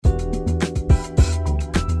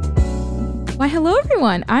Why, hello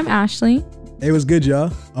everyone. I'm Ashley. Hey, what's good,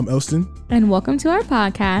 y'all? I'm Elston. And welcome to our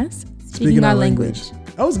podcast, Speaking Our Language.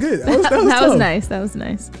 That was good. That was nice. That was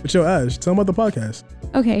nice. But yo, Ash, tell them about the podcast.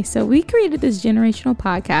 Okay, so we created this generational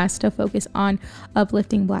podcast to focus on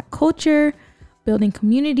uplifting Black culture, building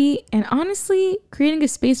community, and honestly, creating a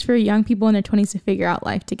space for young people in their 20s to figure out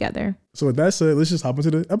life together. So with that said, let's just hop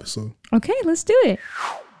into the episode. Okay, let's do it.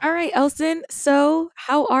 All right, Elston. So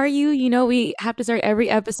how are you? You know, we have to start every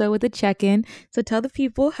episode with a check-in. So tell the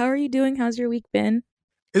people, how are you doing? How's your week been?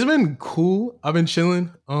 It's been cool. I've been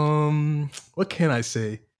chilling. What can I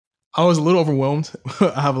say? I was a little overwhelmed.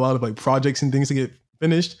 I have a lot of projects and things to get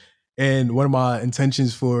finished. And one of my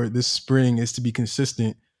intentions for this spring is to be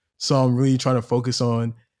consistent. So I'm really trying to focus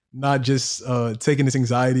on not just taking this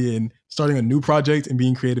anxiety and starting a new project and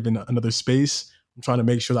being creative in another space. I'm trying to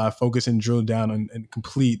make sure that I focus and drill down and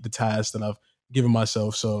complete the task that I've given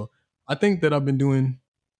myself. So I think that I've been doing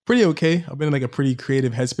pretty okay. I've been in a pretty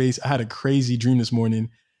creative headspace. I had a crazy dream this morning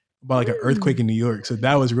about an earthquake in New York. So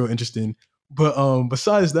that was real interesting. But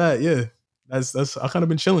besides that, yeah, that's I've kind of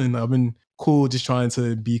been chilling. I've been cool just trying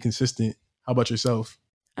to be consistent. How about yourself?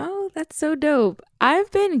 Oh, that's so dope. I've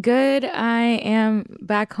been good. I am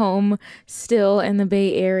back home still in the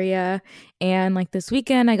Bay Area. And this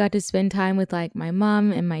weekend, I got to spend time with my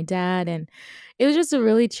mom and my dad. And it was just a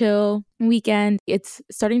really chill weekend. It's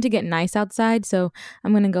starting to get nice outside. So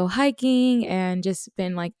I'm going to go hiking and just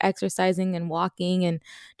been exercising and walking and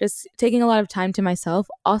just taking a lot of time to myself.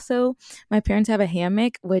 Also, my parents have a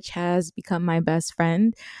hammock, which has become my best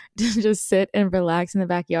friend to just sit and relax in the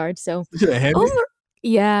backyard. So A hammock?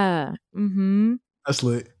 yeah. Mm-hmm. That's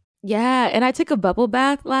lit. Yeah. And I took a bubble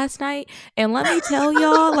bath last night. And let me tell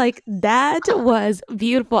y'all, that was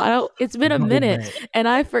beautiful. It's been a minute and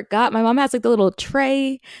I forgot. My mom has the little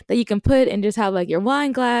tray that you can put and just have your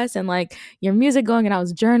wine glass and your music going. And I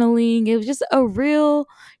was journaling. It was just a real,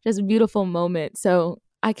 just beautiful moment. So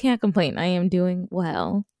I can't complain. I am doing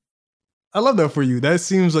well. I love that for you. That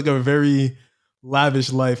seems like a very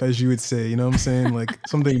lavish life, as you would say. You know what I'm saying?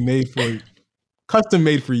 Something custom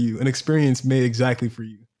made for you, an experience made exactly for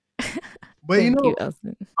you. But Thank you,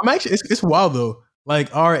 Elston. I'm actually, it's wild though.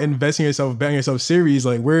 Our Investing Yourself, Betting Yourself series,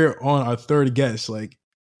 we're on our third guest.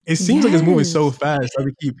 It seems like it's moving so fast.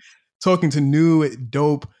 We keep talking to new,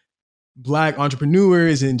 dope Black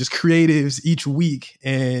entrepreneurs and just creatives each week.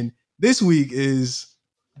 And this week is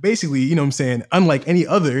basically, you know what I'm saying, unlike any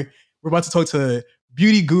other. We're about to talk to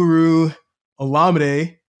beauty guru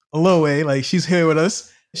Olamide Olowe. She's here with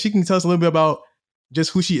us. She can tell us a little bit about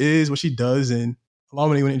just who she is, what she does, and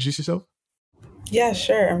Olamide, you want to introduce yourself? Yeah,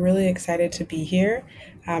 sure. I'm really excited to be here.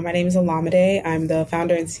 My name is Olamide. I'm the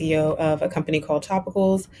founder and CEO of a company called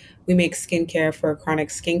Topicals. We make skincare for chronic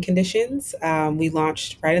skin conditions. We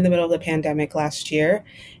launched right in the middle of the pandemic last year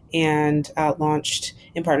and launched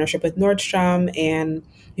in partnership with Nordstrom. And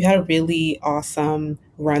we had a really awesome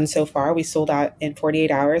run so far. We sold out in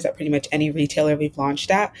 48 hours at pretty much any retailer we've launched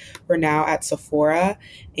at. We're now at Sephora,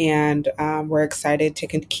 and we're excited to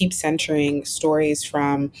keep centering stories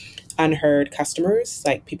from unheard customers,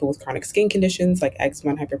 like people with chronic skin conditions like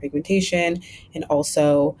eczema and hyperpigmentation, and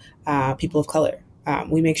also people of color.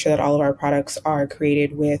 We make sure that all of our products are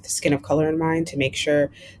created with skin of color in mind to make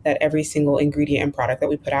sure that every single ingredient and product that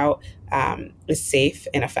we put out is safe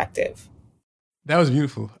and effective. That was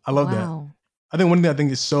beautiful. I love that. I think one thing I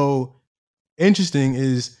think is so interesting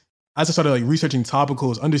is as I started researching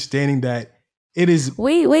Topicals, understanding that it is.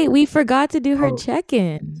 Wait, we forgot to do her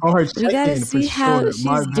check-in. Oh, her check-in. We gotta see how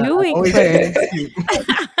she's doing first.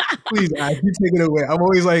 Please, I keep taking it away. I'm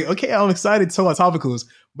always okay, I'm excited to talk about Topicals,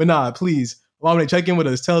 but nah, please, Olamide, check in with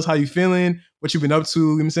us. Tell us how you feeling, what you've been up to. You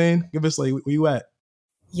know what I'm saying? Give us where you at.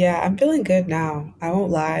 Yeah, I'm feeling good now. I won't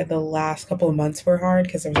lie. The last couple of months were hard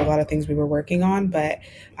because there was a lot of things we were working on, but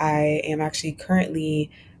I am actually currently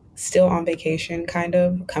still on vacation, kind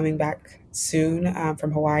of coming back soon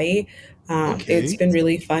from Hawaii. It's been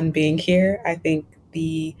really fun being here. I think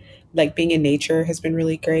being in nature has been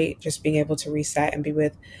really great. Just being able to reset and be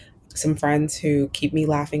with some friends who keep me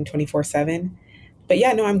laughing 24/7. But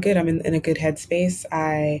yeah, no, I'm good. I'm in a good headspace.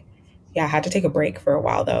 I had to take a break for a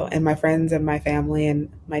while though. And my friends and my family and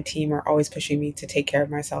my team are always pushing me to take care of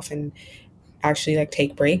myself and actually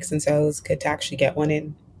take breaks. And so it was good to actually get one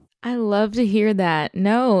in. I love to hear that.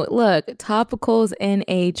 No, look, Topicals in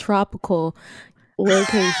a tropical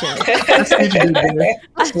location. I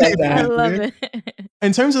love it.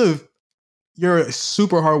 In terms of you're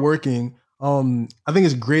super hardworking, I think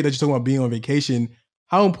it's great that you're talking about being on vacation.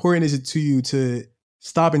 How important is it to you to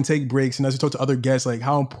stop and take breaks? And as we talk to other guests,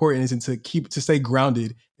 how important is it to stay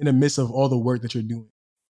grounded in the midst of all the work that you're doing?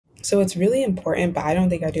 So it's really important, but I don't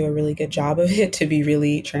think I do a really good job of it, to be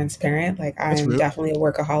really transparent. Like, That's I'm real. definitely a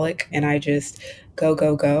workaholic and I just go,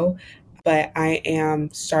 go, go. But I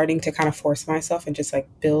am starting to kind of force myself and just like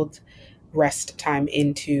build rest time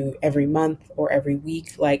into every month or every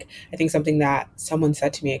week. Like, I think something that someone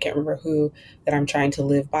said to me, I can't remember who, that I'm trying to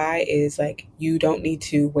live by is like, you don't need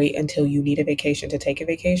to wait until you need a vacation to take a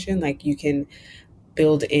vacation. Like, you can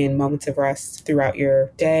build in moments of rest throughout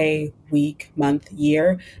your day, week, month,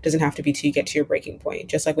 year. It doesn't have to be till you get to your breaking point.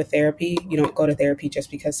 Just like with therapy, you don't go to therapy just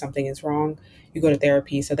because something is wrong. You go to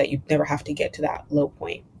therapy so that you never have to get to that low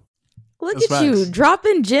point. Look That's at you facts.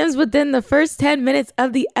 dropping gems within the first 10 minutes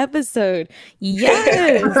of the episode.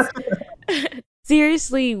 Yes.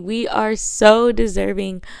 Seriously, we are so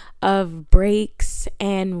deserving of breaks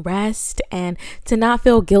and rest and to not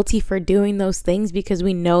feel guilty for doing those things, because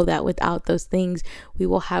we know that without those things, we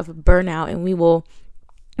will have burnout and we will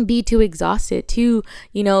be too exhausted to,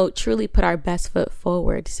 truly put our best foot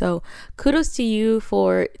forward. So kudos to you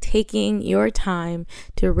for taking your time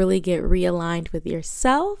to really get realigned with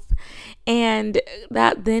yourself. And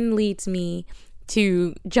that then leads me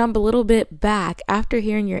to jump a little bit back after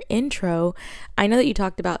hearing your intro. I know that you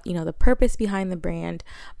talked about, the purpose behind the brand,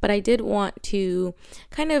 but I did want to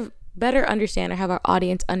kind of better understand, or have our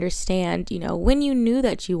audience understand, when you knew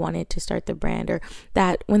that you wanted to start the brand, or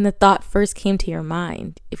that when the thought first came to your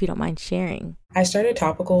mind, if you don't mind sharing. I started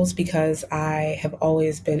Topicals because I have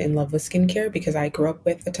always been in love with skincare because I grew up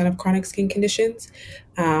with a ton of chronic skin conditions.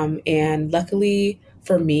 And luckily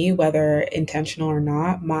for me, whether intentional or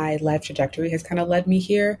not, my life trajectory has kind of led me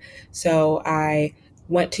here. So I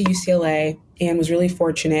went to UCLA and was really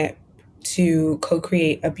fortunate to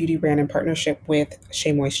co-create a beauty brand in partnership with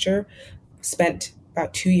Shea Moisture. Spent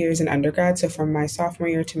about 2 years in undergrad, so from my sophomore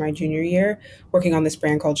year to my junior year, working on this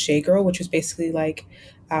brand called Shea Girl, which was basically like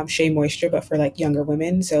Shea Moisture, but for like younger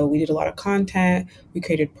women. So we did a lot of content. We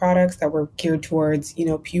created products that were geared towards,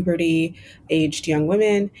 puberty aged young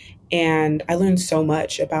women. And I learned so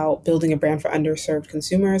much about building a brand for underserved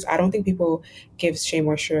consumers. I don't think people give Shea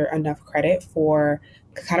Moisture enough credit for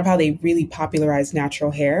kind of how they really popularized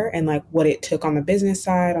natural hair and like what it took on the business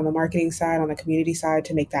side, on the marketing side, on the community side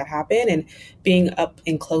to make that happen. And being up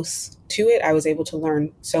and close to it, I was able to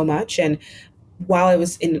learn so much. And while I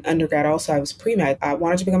was in undergrad, also I was pre-med. I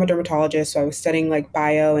wanted to become a dermatologist, so I was studying like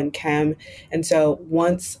bio and chem. And so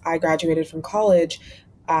once I graduated from college,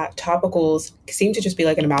 topicals seemed to just be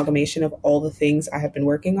like an amalgamation of all the things I had been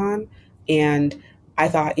working on. And I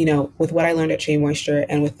thought, with what I learned at Shea Moisture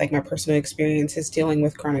and with like my personal experiences dealing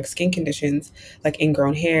with chronic skin conditions like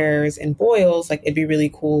ingrown hairs and boils, like it'd be really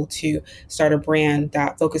cool to start a brand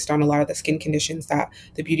that focused on a lot of the skin conditions that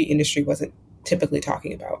the beauty industry wasn't typically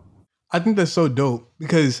talking about. I think that's so dope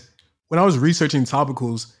because when I was researching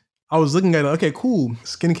topicals, I was looking at, okay, cool,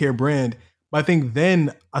 skincare brand. But I think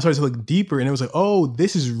then I started to look deeper and it was like, oh,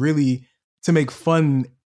 this is really to make fun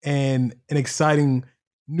and an exciting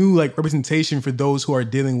new like representation for those who are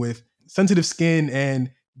dealing with sensitive skin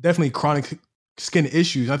and definitely chronic skin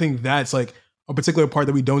issues. I think that's like a particular part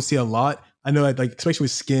that we don't see a lot. I know that like, especially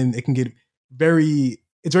with skin, it can get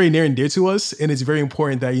it's very near and dear to us. And it's very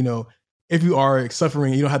important that, if you are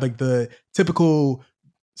suffering, you don't have like the typical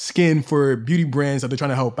skin for beauty brands that they're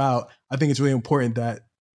trying to help out. I think it's really important that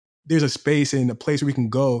there's a space and a place where we can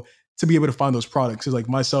go to be able to find those products. Because like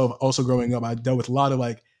myself, also growing up, I dealt with a lot of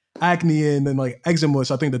like acne and then like eczema.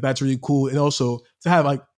 So I think that that's really cool. And also to have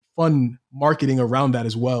like fun marketing around that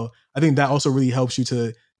as well. I think that also really helps you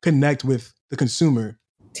to connect with the consumer.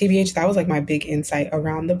 TBH, that was like my big insight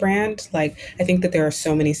around the brand. Like, I think that there are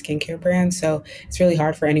so many skincare brands, so it's really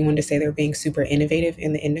hard for anyone to say they're being super innovative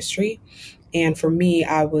in the industry. And for me,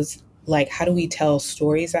 I was like, how do we tell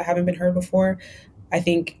stories that haven't been heard before? I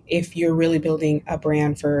think if you're really building a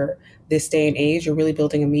brand for this day and age, you're really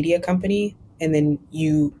building a media company, and then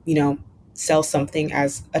sell something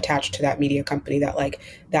as attached to that media company that like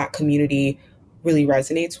that community really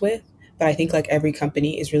resonates with. But I think like every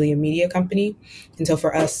company is really a media company. And so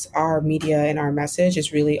for us, our media and our message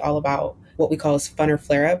is really all about what we call as funner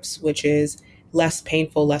flare ups, which is less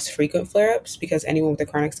painful, less frequent flare ups, because anyone with a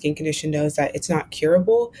chronic skin condition knows that it's not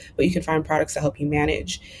curable, but you can find products that help you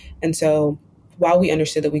manage. And so while we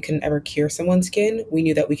understood that we couldn't ever cure someone's skin, we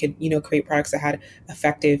knew that we could, create products that had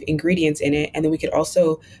effective ingredients in it. And then we could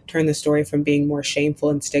also turn the story from being more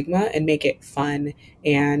shameful and stigma and make it fun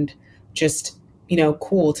and just,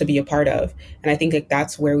 cool to be a part of. And I think like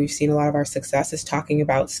that's where we've seen a lot of our success is talking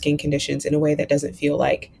about skin conditions in a way that doesn't feel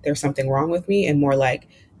like there's something wrong with me and more like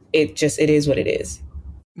it is what it is.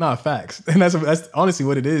 Nah, facts. And that's honestly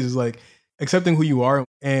what it is like accepting who you are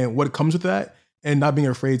and what comes with that and not being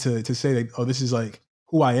afraid to say that, oh, this is like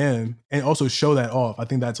who I am and also show that off. I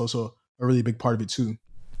think that's also a really big part of it too.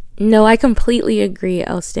 No, I completely agree,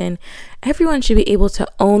 Elston. Everyone should be able to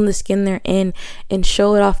own the skin they're in and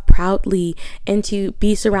show it off proudly, and to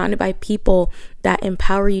be surrounded by people that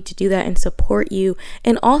empower you to do that and support you.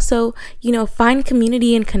 And also, find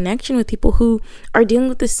community and connection with people who are dealing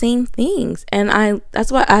with the same things. And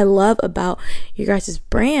that's what I love about your guys'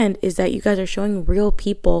 brand, is that you guys are showing real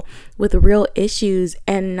people with real issues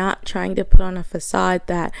and not trying to put on a facade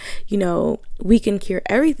that, we can cure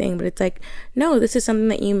everything. But it's like, no, this is something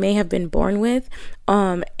that you may have been born with.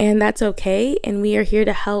 And that's okay. And we are here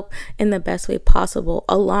to help in the best way possible,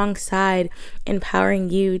 alongside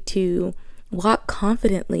empowering you to walk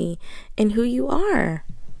confidently in who you are.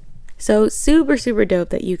 So super, super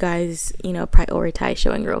dope that you guys, prioritize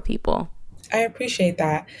showing real people. I appreciate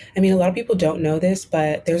that. I mean, a lot of people don't know this,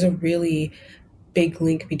 but there's a really big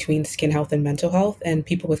link between skin health and mental health, and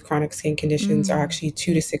people with chronic skin conditions are actually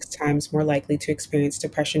 2 to 6 times more likely to experience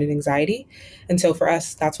depression and anxiety. And so for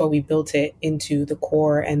us, that's why we built it into the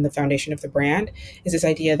core and the foundation of the brand, is this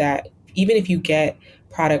idea that even if you get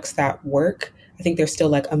products that work, I think there's still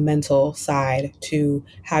like a mental side to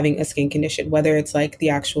having a skin condition, whether it's like the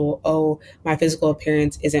actual, oh, my physical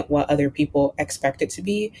appearance isn't what other people expect it to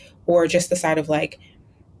be, or just the side of like,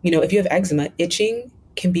 if you have eczema, itching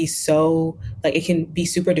can be so, like, it can be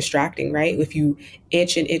super distracting, right? If you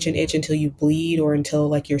itch and itch and itch until you bleed, or until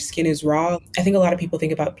like your skin is raw. I think a lot of people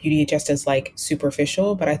think about beauty just as like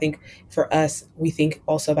superficial, but I think for us, we think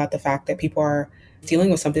also about the fact that people are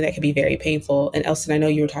dealing with something that can be very painful. And Elston, I know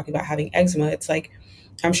you were talking about having eczema. It's like,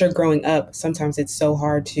 I'm sure growing up, sometimes it's so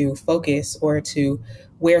hard to focus or to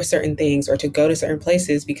wear certain things or to go to certain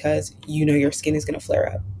places because your skin is going to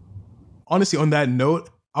flare up. Honestly, on that note,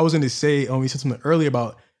 I was going to say, we said something earlier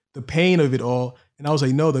about the pain of it all. And I was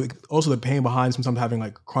like, no, also the pain behind sometimes having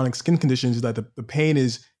like chronic skin conditions is that the pain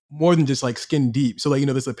is more than just like skin deep. So like,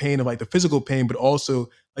 there's the pain of like the physical pain, but also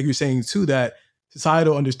like you're saying too, that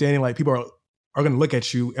societal understanding, like people are going to look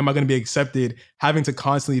at you. Am I going to be accepted? Having to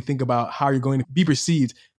constantly think about how you're going to be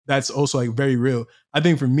perceived. That's also like very real. I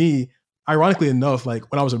think for me, ironically enough, like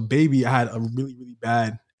when I was a baby, I had a really, really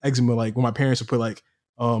bad eczema. Like when my parents would put like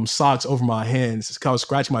socks over my hands, because I was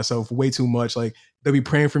scratching myself way too much. Like they'll be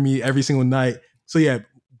praying for me every single night. So yeah,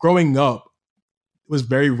 growing up was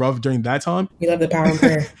very rough during that time. We love the power of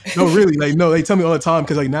prayer. No, really, like no, they tell me all the time,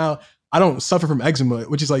 because like now I don't suffer from eczema,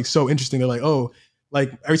 which is like so interesting. They're like, oh,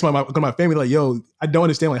 like every time I go to my family, they're like, yo, I don't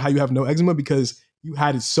understand like how you have no eczema, because you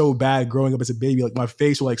had it so bad growing up as a baby. Like my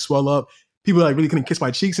face will like swell up. People like really couldn't kiss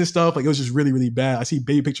my cheeks and stuff. Like it was just really, really bad. I see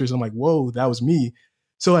baby pictures and I'm like, whoa, that was me.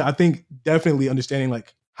 So like, I think definitely understanding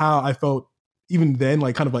like how I felt even then,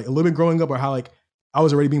 like kind of like a little bit growing up, or how like I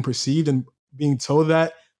was already being perceived and being told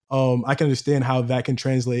that, I can understand how that can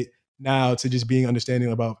translate now to just being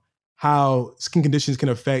understanding about how skin conditions can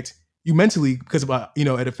affect you mentally, because about,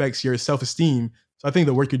 it affects your self-esteem. So I think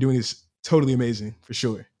the work you're doing is totally amazing for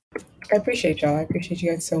sure. I appreciate y'all. I appreciate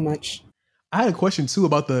you guys so much. I had a question too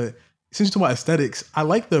about since you're talking about aesthetics, I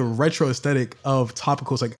like the retro aesthetic of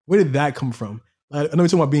topicals. Like where did that come from? I know you're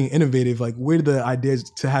talking about being innovative. Like, where did the ideas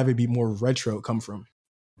to have it be more retro come from?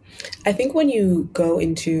 I think when you go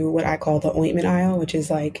into what I call the ointment aisle, which is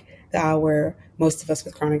like the aisle where most of us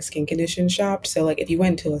with chronic skin conditions shopped. So like if you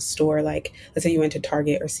went to a store, like let's say you went to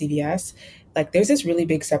Target or CVS, like there's this really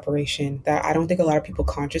big separation that I don't think a lot of people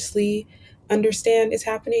consciously understand is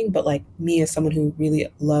happening. But like me, as someone who really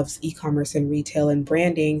loves e-commerce and retail and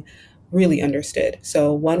branding, really understood.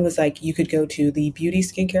 So one was like you could go to the beauty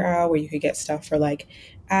skincare aisle where you could get stuff for like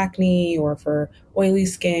acne or for oily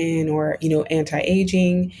skin or,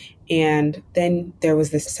 anti-aging. And then there was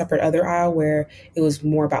this separate other aisle where it was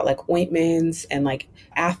more about like ointments and like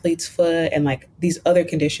athlete's foot and like these other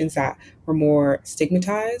conditions that were more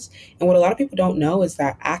stigmatized. And what a lot of people don't know is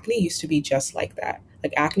that acne used to be just like that.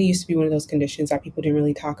 Like acne used to be one of those conditions that people didn't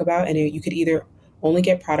really talk about. And you could either only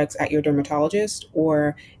get products at your dermatologist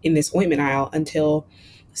or in this ointment aisle, until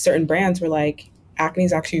certain brands were like, acne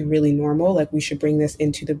is actually really normal. Like we should bring this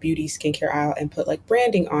into the beauty skincare aisle and put like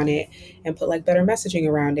branding on it and put like better messaging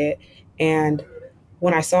around it. And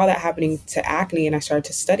when I saw that happening to acne and I started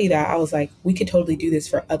to study that, I was like, we could totally do this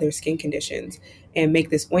for other skin conditions and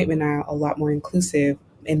make this ointment aisle a lot more inclusive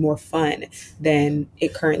and more fun than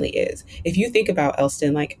it currently is. If you think about,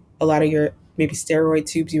 Elston, like a lot of your maybe steroid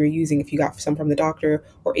tubes you were using, if you got some from the doctor,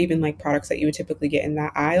 or even like products that you would typically get in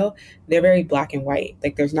that aisle, they're very black and white.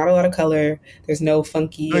 Like there's not a lot of color. There's no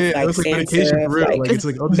funky like sans serif. Like it's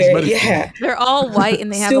like, oh, this is medicine. Yeah. They're all white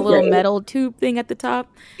and they have a little metal tube thing at the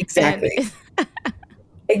top. Exactly.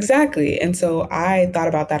 Exactly. And so I thought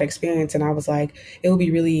about that experience and I was like, it would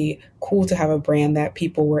be really cool to have a brand that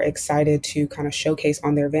people were excited to kind of showcase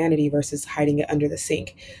on their vanity versus hiding it under the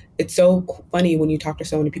sink. It's so funny when you talk to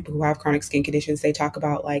so many people who have chronic skin conditions, they talk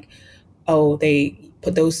about like, oh, they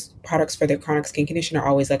put those products for their chronic skin condition are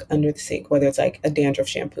always like under the sink, whether it's like a dandruff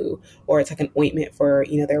shampoo or it's like an ointment for,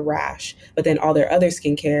 their rash. But then all their other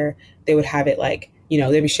skincare, they would have it like,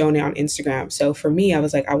 they'd be showing it on Instagram. So for me, I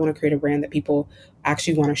was like, I want to create a brand that people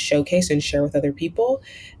actually want to showcase and share with other people.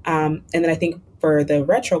 And then I think for the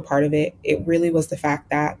retro part of it, it really was the fact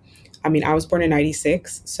that, I mean, I was born in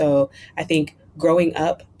 96. So I think growing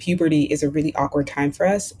up, puberty is a really awkward time for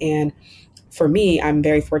us. And for me, I'm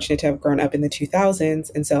very fortunate to have grown up in the 2000s.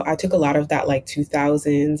 And so I took a lot of that like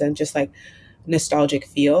 2000s and just like nostalgic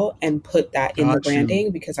feel and put that in the Got you.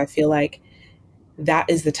 branding because I feel like that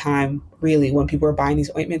is the time really when people are buying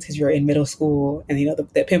these ointments because you're in middle school and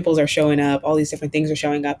the pimples are showing up, all these different things are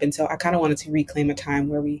showing up. And so I kind of wanted to reclaim a time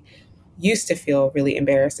where we used to feel really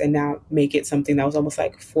embarrassed and now make it something that was almost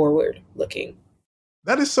like forward looking.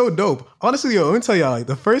 That is so dope. Honestly, yo, let me tell y'all, like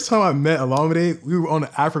the first time I met Alamede, we were on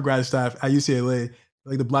the Afro grad staff at UCLA.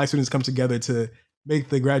 Like the black students come together to make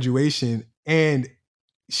the graduation. And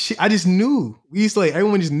I just knew. We used to like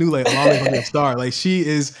everyone just knew like Alamede was gonna be a star. Like she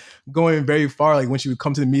is going very far. Like when she would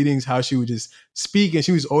come to the meetings, how she would just speak and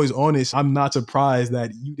she was always honest. I'm not surprised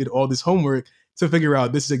that you did all this homework to figure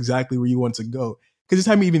out this is exactly where you want to go. Because it's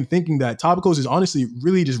had me even thinking that topicals is honestly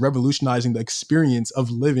really just revolutionizing the experience of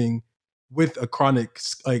living with a chronic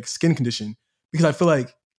like skin condition. Because I feel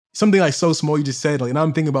like something like so small you just said, like, and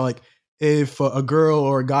I'm thinking about like if a girl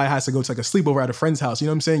or a guy has to go to like a sleepover at a friend's house, you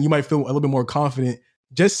know what I'm saying? You might feel a little bit more confident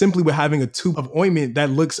just simply with having a tube of ointment that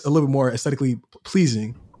looks a little bit more aesthetically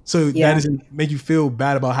pleasing. So that Yeah. doesn't make you feel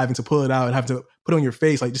bad about having to pull it out and have to put it on your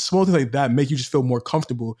face. Like just small things like that make you just feel more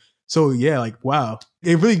comfortable. So yeah, like wow,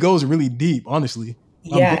 it really goes really deep. Honestly,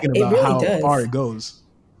 I'm Yeah, thinking it about really how far does. it goes.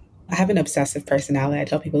 I have an obsessive personality. I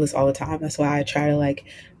tell people this all the time. That's why I try to like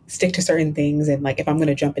stick to certain things. And like if I'm going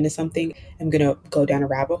to jump into something, I'm going to go down a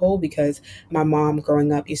rabbit hole because my mom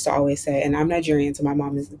growing up used to always say, and I'm Nigerian, so my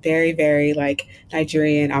mom is very, very like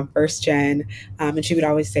Nigerian. I'm first gen. And she would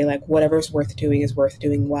always say, like, whatever's worth doing is worth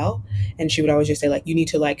doing well. And she would always just say, like, you need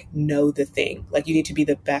to like know the thing. Like, you need to be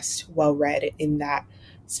the best, well read in that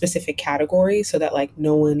specific category so that like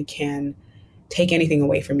no one can take anything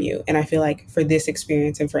away from you. And I feel like for this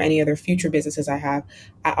experience and for any other future businesses I have,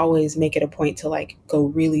 I always make it a point to like go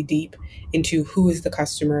really deep into who is the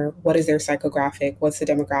customer, what is their psychographic, what's the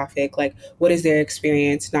demographic, like what is their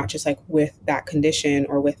experience, not just like with that condition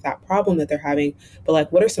or with that problem that they're having, but like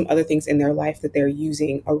what are some other things in their life that they're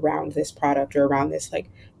using around this product or around this like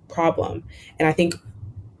problem. And I think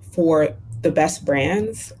for the best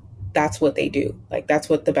brands, that's what they do. Like that's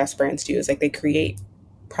what the best brands do is like they create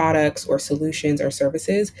products or solutions or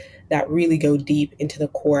services that really go deep into the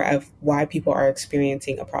core of why people are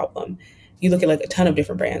experiencing a problem. You look at like a ton of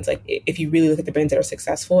different brands. Like if you really look at the brands that are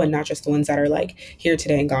successful and not just the ones that are like here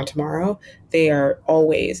today and gone tomorrow, they are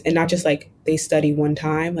always, and not just like they study one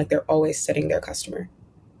time, like they're always studying their customer.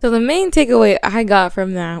 So the main takeaway I got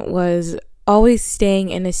from that was always staying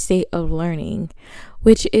in a state of learning,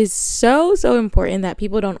 which is so important that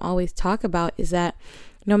people don't always talk about, is that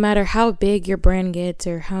no matter how big your brand gets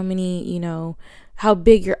or how many, how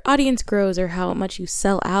big your audience grows or how much you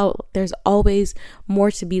sell out, there's always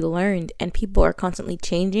more to be learned and people are constantly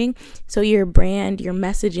changing. So your brand, your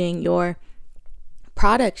messaging, your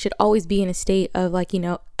product should always be in a state of like,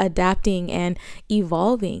 adapting and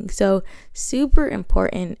evolving. So super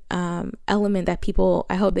important element that people,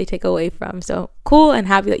 I hope they take away from. So cool and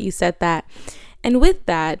happy that you said that. And with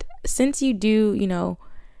that, since you do,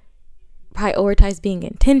 prioritize being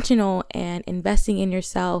intentional and investing in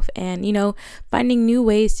yourself and, finding new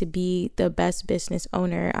ways to be the best business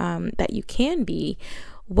owner that you can be,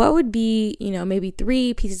 what would be, maybe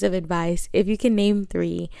 3 pieces of advice, if you can name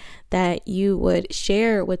 3, that you would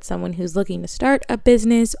share with someone who's looking to start a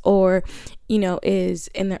business or, is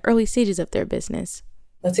in the early stages of their business?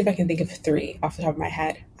 Let's see if I can think of 3 off the top of my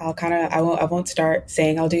head. I won't start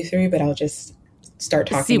saying I'll do 3, but I'll just start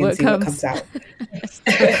See talking and what see what comes. comes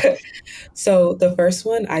out. So the first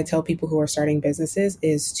one I tell people who are starting businesses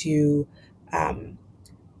is to um,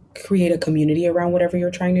 create a community around whatever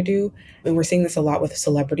you're trying to do. And we're seeing this a lot with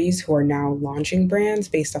celebrities who are now launching brands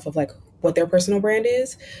based off of like what their personal brand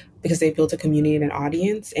is because they've built a community and an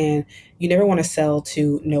audience. And you never want to sell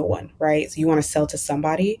to no one, right? So you want to sell to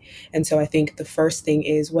somebody. And so I think the first thing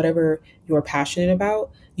is whatever you're passionate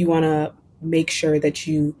about, you want to make sure that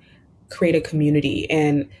you create a community.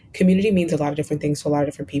 And community means a lot of different things to a lot of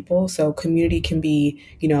different people. So community can be,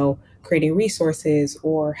 creating resources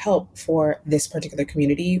or help for this particular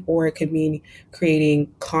community, or it could mean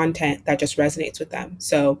creating content that just resonates with them.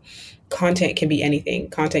 So content can be anything.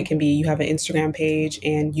 Content can be you have an Instagram page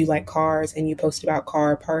and you like cars and you post about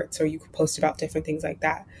car parts, or you post about different things like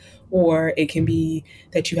that. Or it can be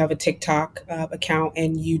that you have a TikTok account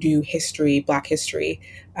and you do history, Black history,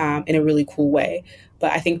 in a really cool way.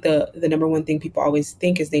 But I think the number one thing people always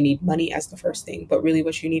think is they need money as the first thing. But really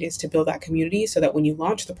what you need is to build that community so that when you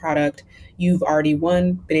launch the product, you've already,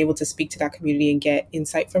 one, been able to speak to that community and get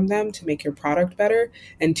insight from them to make your product better.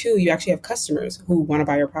 And two, you actually have customers who want to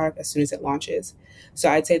buy your product as soon as it launches. So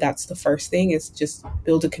I'd say that's the first thing, is just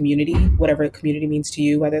build a community, whatever community means to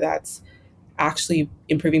you, whether that's actually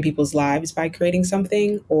improving people's lives by creating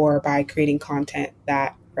something or by creating content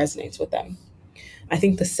that resonates with them. I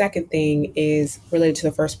think the second thing is related to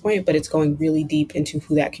the first point, but it's going really deep into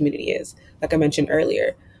who that community is. Like I mentioned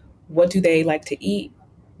earlier, what do they like to eat?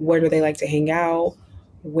 Where do they like to hang out?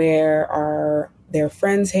 Where are their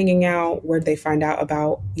friends hanging out? Where do they find out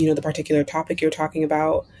about, the particular topic you're talking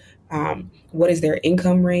about? What is their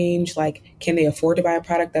income range? Like, can they afford to buy a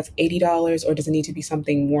product that's $80, or does it need to be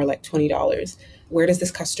something more like $20? Where does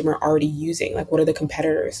this customer already using? Like, what are the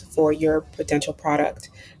competitors for your potential product?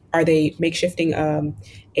 Are they makeshifting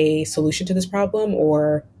a solution to this problem,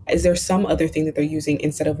 or is there some other thing that they're using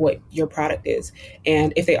instead of what your product is?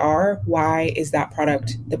 And if they are, why is that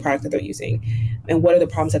product the product that they're using? And what are the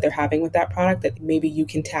problems that they're having with that product that maybe you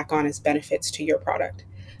can tack on as benefits to your product?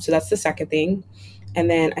 So that's the second thing. And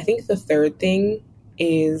then I think the third thing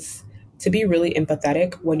is to be really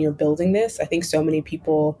empathetic when you're building this. I think so many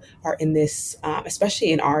people are in this,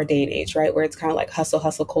 especially in our day and age, right? Where it's kind of like hustle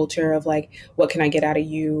culture of like, what can I get out of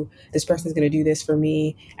you? This person's going to do this for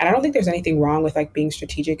me. And I don't think there's anything wrong with like being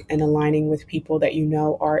strategic and aligning with people that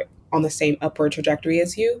are on the same upward trajectory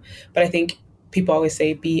as you. But I think people always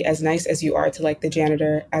say, be as nice as you are to like the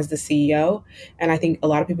janitor as the CEO. And I think a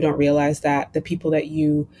lot of people don't realize that the people that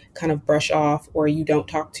you kind of brush off or you don't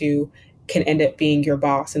talk to can end up being your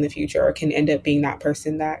boss in the future, or can end up being that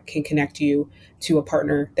person that can connect you to a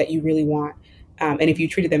partner that you really want. And if you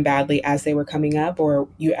treated them badly as they were coming up, or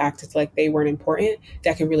you acted like they weren't important,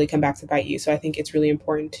 that can really come back to bite you. So I think it's really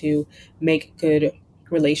important to make good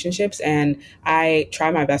relationships. And I try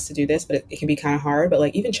my best to do this, but it can be kind of hard. But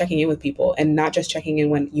like even checking in with people, and not just checking in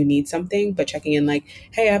when you need something, but checking in like,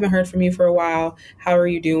 hey, I haven't heard from you for a while. How are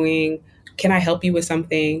you doing? Can I help you with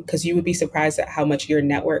something? Because you would be surprised at how much your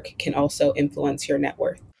network can also influence your net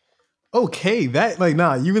worth. Okay,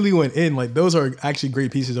 you really went in. Like, those are actually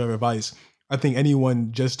great pieces of advice. I think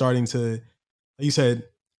anyone just starting to, like you said,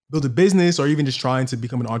 build a business, or even just trying to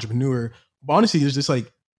become an entrepreneur, but honestly, it's just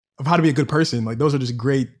like of how to be a good person. Like, those are just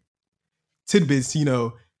great tidbits,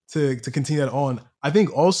 to continue that on. I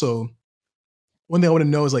think also one thing I want to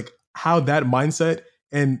know is like how that mindset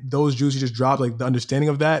and those jewels you just dropped, like the understanding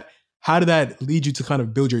of that, how did that lead you to kind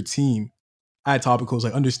of build your team at Topicals?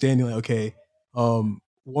 Like understanding like, okay,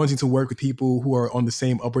 wanting to work with people who are on the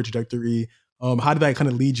same upward trajectory. How did that kind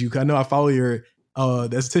of lead you? 'Cause I know I follow your the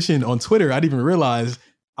esthetician on Twitter. I didn't even realize.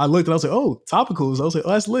 I looked and I was like, oh, Topicals. I was like, oh,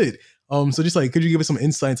 that's lit. So just like, could you give us some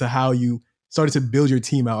insight into how you started to build your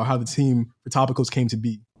team out, or how the team for Topicals came to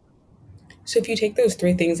be? So if you take those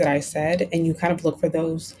three things that I said and you kind of look for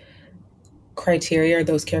those criteria or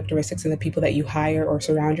those characteristics in the people that you hire or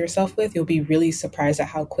surround yourself with, you'll be really surprised at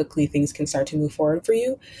how quickly things can start to move forward for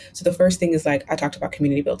you. So the first thing is, like I talked about,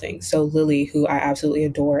 community building. So Lily, who I absolutely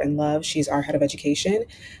adore and love, she's our head of education.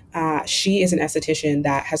 She is an esthetician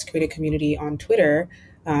that has created a community on Twitter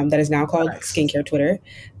that is now called Skincare Twitter,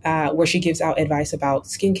 where she gives out advice about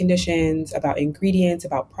skin conditions, about ingredients,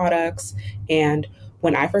 about products. And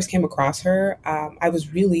when I first came across her, I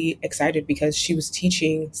was really excited because she was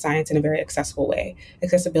teaching science in a very accessible way.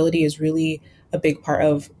 Accessibility is really a big part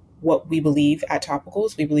of what we believe at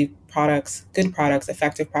Topicals. We believe products, good products,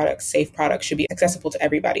 effective products, safe products should be accessible to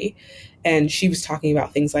everybody. And she was talking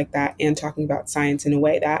about things like that and talking about science in a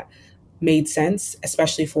way that made sense,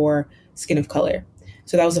 especially for skin of color.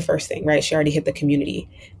 So that was the first thing, right? She already hit the community.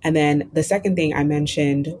 And then the second thing I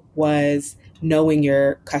mentioned was knowing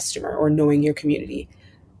your customer or knowing your community.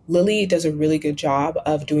 Lily does a really good job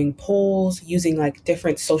of doing polls, using like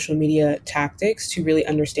different social media tactics to really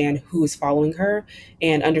understand who is following her,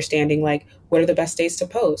 and understanding like what are the best days to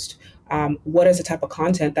post. What is the type of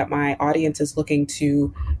content that my audience is looking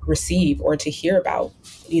to receive or to hear about?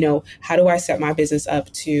 How do I set my business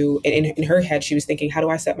up to, in her head, she was thinking, how do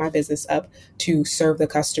I set my business up to serve the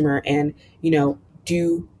customer and,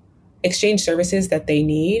 do exchange services that they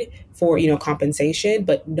need for, compensation,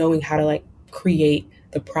 but knowing how to like create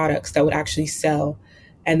the products that would actually sell.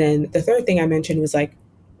 And then the third thing I mentioned was like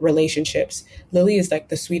relationships. Lily is like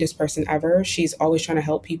the sweetest person ever. She's always trying to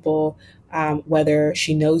help people, whether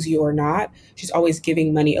she knows you or not. She's always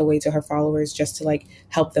giving money away to her followers just to like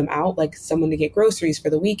help them out, like someone to get groceries for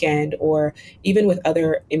the weekend, or even with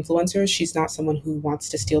other influencers. She's not someone who wants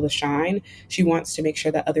to steal the shine. She wants to make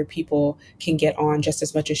sure that other people can get on just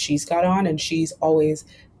as much as she's got on. And she's always,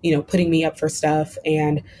 putting me up for stuff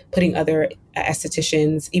and putting other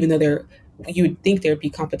estheticians, even though you would think there'd be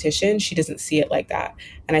competition, she doesn't see it like that.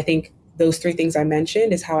 And I think those three things I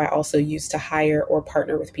mentioned is how I also use to hire or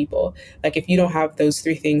partner with people. Like if you don't have those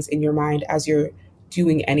three things in your mind as you're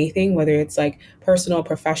doing anything, whether it's like personal,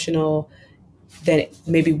 professional, then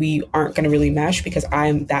maybe we aren't going to really mesh because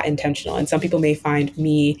I'm that intentional. And some people may find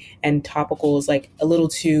me and topicals like a little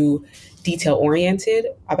too detail oriented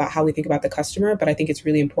about how we think about the customer. But I think it's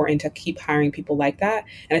really important to keep hiring people like that.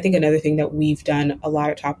 And I think another thing that we've done a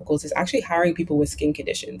lot of topicals is actually hiring people with skin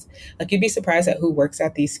conditions. Like you'd be surprised at who works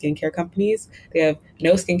at these skincare companies. They have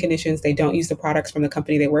no skin conditions. They don't use the products from the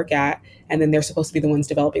company they work at. And then they're supposed to be the ones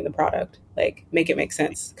developing the product. Like make it make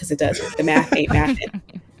sense because it doesn't. The math ain't mathing.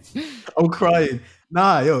 I'm crying.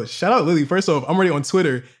 Nah, yo, shout out Lily. First off, I'm already on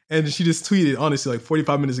Twitter and she just tweeted, honestly, like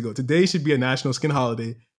 45 minutes ago. Today should be a national skin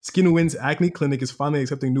holiday. Skin Wins Acne Clinic is finally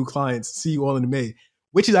accepting new clients. See you all in May,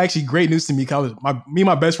 which is actually great news to me because me and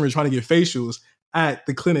my best friend were trying to get facials at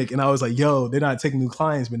the clinic. And I was like, yo, they're not taking new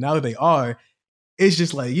clients. But now that they are, it's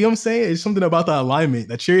just like, you know what I'm saying? It's something about the alignment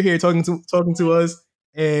that you're here talking to us.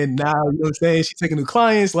 And now, you know what I'm saying? She's taking new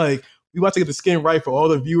clients. Like, we about to get the skin right for all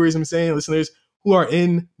the viewers, I'm saying, listeners who are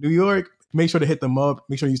in New York. Make sure to hit them up.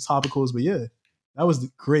 Make sure to use topicals. But yeah, that was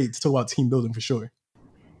great to talk about team building for sure.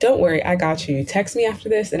 Don't worry, I got you. Text me after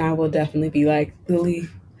this and I will definitely be like, Lily,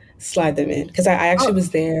 slide them in. Because I actually was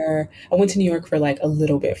there. I went to New York for like a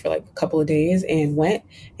little bit, for like a couple of days and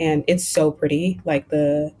it's so pretty. Like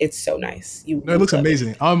it's so nice. It looks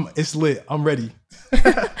amazing. It's lit. I'm ready.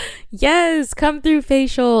 Yes, come through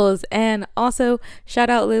facials. And also shout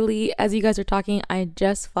out Lily. As you guys are talking, I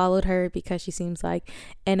just followed her because she seems like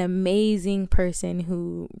an amazing person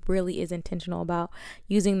who really is intentional about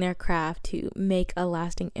using their craft to make a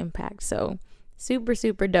lasting impact. So super,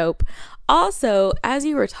 super dope. Also, as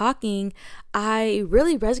you were talking, I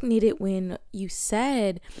really resonated when you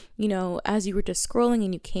said, as you were just scrolling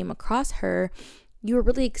and you came across her, you were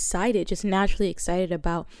really excited, just naturally excited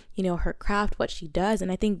about, her craft, what she does.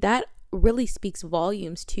 And I think that really speaks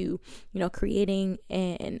volumes to, creating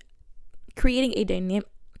a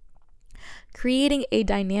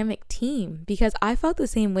dynamic team, because I felt the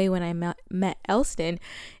same way when I met Elston.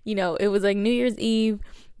 It was like New Year's Eve.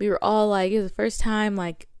 We were all like, it was the first time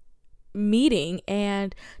like meeting,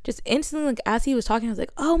 and just instantly, like as he was talking, I was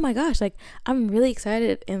like, oh my gosh, like I'm really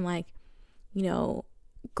excited and like,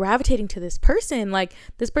 gravitating to this person. Like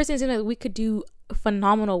this person is we could do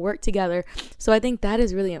phenomenal work together. So I think that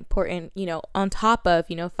is really important, on top of,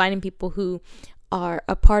 finding people who are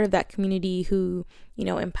a part of that community, who,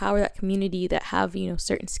 empower that community, that have,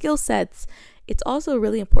 certain skill sets. It's also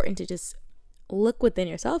really important to just look within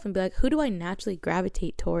yourself and be like, who do I naturally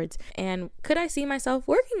gravitate towards? And could I see myself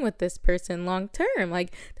working with this person long term?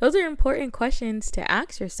 Like those are important questions to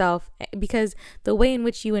ask yourself, because the way in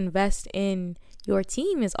which you invest in your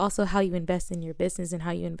team is also how you invest in your business and how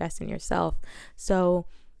you invest in yourself. So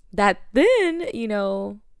that then,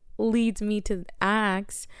 leads me to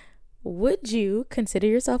ask, would you consider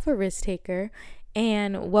yourself a risk taker?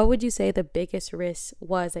 And what would you say the biggest risk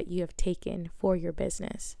was that you have taken for your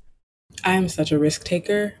business? I am such a risk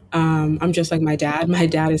taker. I'm just like my dad. My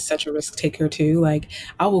dad is such a risk taker too. Like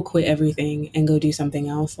I will quit everything and go do something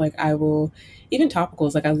else. Like I will, even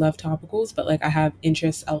topicals, like I love topicals, but like I have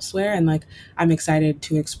interests elsewhere, and like I'm excited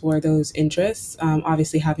to explore those interests.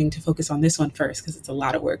 Obviously having to focus on this one first because it's a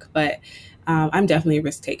lot of work, but I'm definitely a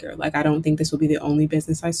risk taker. Like I don't think this will be the only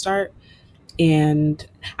business I start. And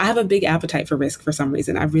I have a big appetite for risk for some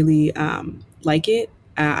reason. I really like it.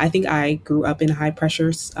 I think I grew up in high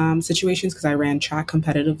pressure situations because I ran track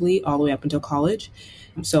competitively all the way up until college.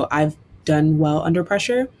 So I've done well under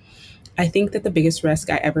pressure. I think that the biggest risk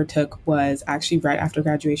I ever took was actually right after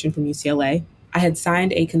graduation from UCLA. I had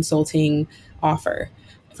signed a consulting offer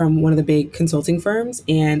from one of the big consulting firms,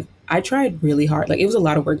 and I tried really hard. Like it was a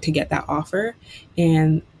lot of work to get that offer.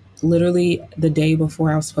 And literally the day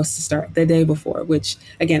before I was supposed to start, the day before, which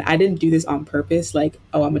again, I didn't do this on purpose. Like,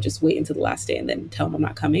 oh, I'm gonna just wait until the last day and then tell them I'm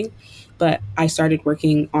not coming. But I started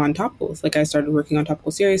working on topicals. Like I started working on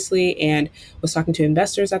topicals seriously and was talking to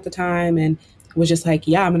investors at the time and was just like,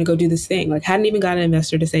 yeah, I'm gonna go do this thing. Like hadn't even got an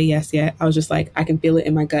investor to say yes yet. I was just like, I can feel it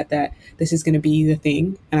in my gut that this is gonna be the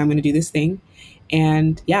thing and I'm gonna do this thing.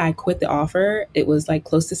 And yeah, I quit the offer. It was like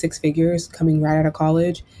close to six figures coming right out of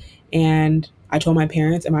college. And I told my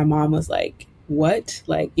parents, and my mom was like, what?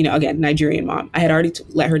 Like, again, Nigerian mom. I had already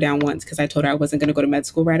let her down once because I told her I wasn't going to go to med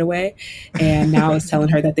school right away. And now I was telling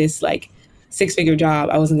her that this like six-figure job,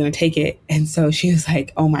 I wasn't going to take it. And so she was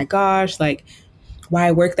like, oh my gosh, like, why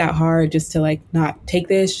work that hard just to like not take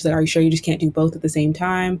this? She's like, are you sure you just can't do both at the same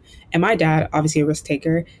time? And my dad, obviously a risk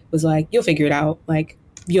taker, was like, you'll figure it out. Like,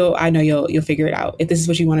 I know you'll figure it out. If this is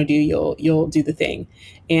what you want to do, you'll do the thing.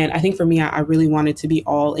 And I think for me, I really wanted to be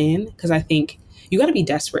all in because I think you got to be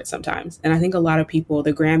desperate sometimes. And I think a lot of people,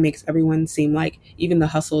 the gram makes everyone seem like even the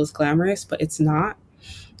hustle is glamorous, but it's not.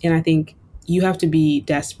 And I think you have to be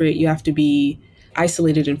desperate. You have to be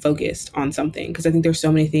isolated and focused on something. Because I think there's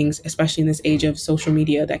so many things, especially in this age of social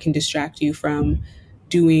media, that can distract you from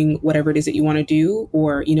doing whatever it is that you want to do,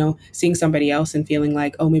 or, seeing somebody else and feeling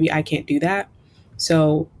like, oh, maybe I can't do that.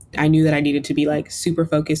 So I knew that I needed to be like super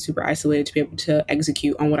focused, super isolated to be able to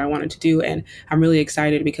execute on what I wanted to do. And I'm really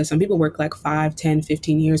excited because some people work like 5, 10,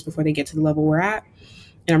 15 years before they get to the level we're at.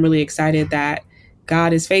 And I'm really excited that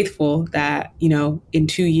God is faithful that, in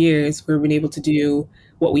 2 years, we've been able to do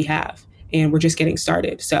what we have and we're just getting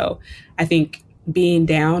started. So I think being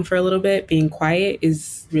down for a little bit, being quiet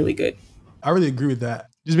is really good. I really agree with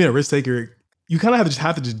that. Just being a risk taker, you kind of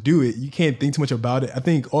have to just do it. You can't think too much about it. I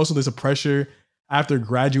think also there's a pressure after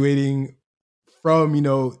graduating from,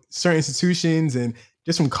 certain institutions and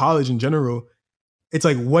just from college in general. It's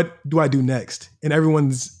like, what do I do next? And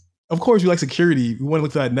of course, we like security. We want to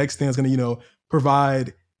look for that next thing that's going to,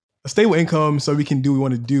 provide a stable income so we can do what we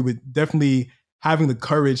want to do, but definitely having the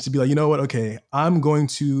courage to be like, you know what? Okay, I'm going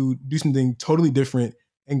to do something totally different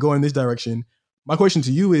and go in this direction. My question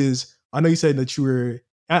to you is, I know you said that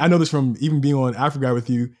I know this from even being on AfriGrad with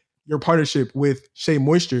you, your partnership with Shea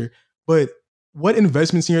Moisture, but what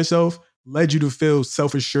investments in yourself led you to feel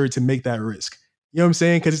self-assured to make that risk? You know what I'm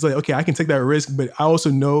saying? Because it's like, okay, I can take that risk, but I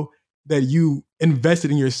also know that you invested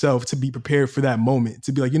in yourself to be prepared for that moment,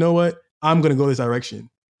 to be like, you know what? I'm going to go this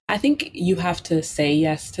direction. I think you have to say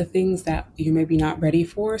yes to things that you're maybe not ready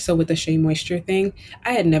for. So with the Shea Moisture thing,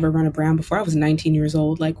 I had never run a brand before. I was 19 years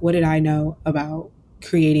old. Like, what did I know about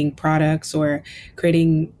creating products or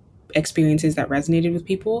creating experiences that resonated with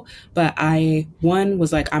people? But one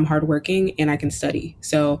was like, I'm hardworking and I can study.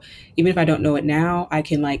 So even if I don't know it now, I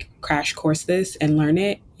can like crash course this and learn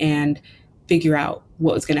it and figure out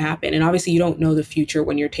what was going to happen. And obviously you don't know the future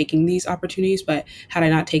when you're taking these opportunities, but had I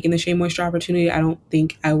not taken the Shea Moisture opportunity, I don't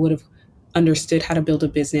think I would have understood how to build a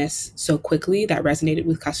business so quickly that resonated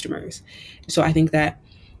with customers. So I think that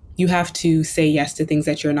you have to say yes to things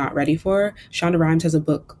that you're not ready for. Shonda Rhimes has a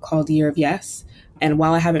book called Year of Yes. And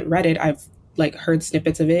while I haven't read it, I've like heard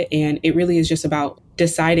snippets of it. And it really is just about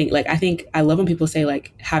deciding. Like, I think I love when people say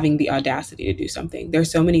like having the audacity to do something.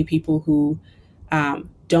 There's so many people who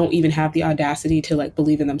don't even have the audacity to like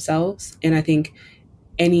believe in themselves. And I think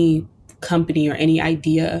any company or any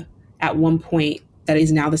idea at one point that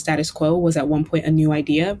is now the status quo was at one point a new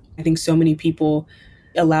idea. I think so many people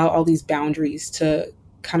allow all these boundaries to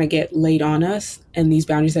kind of get laid on us, and these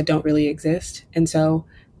boundaries that don't really exist. And so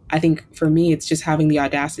I think for me, it's just having the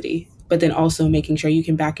audacity, but then also making sure you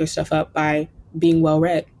can back your stuff up by being well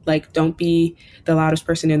read. Like, don't be the loudest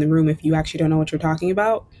person in the room if you actually don't know what you're talking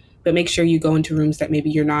about. But make sure you go into rooms that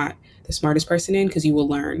maybe you're not the smartest person in, because you will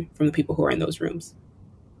learn from the people who are in those rooms.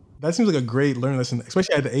 That seems like a great learning lesson,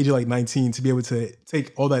 especially at the age of like 19, to be able to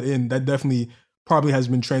take all that in. That definitely probably has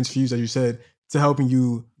been transfused, as you said, to helping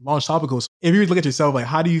you launch Topicals. If you look at yourself, like,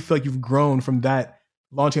 how do you feel like you've grown from that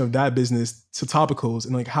launching of that business to Topicals?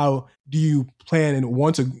 And like, how do you plan and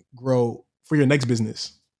want to grow for your next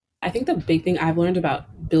business? I think the big thing I've learned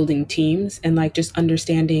about building teams and like just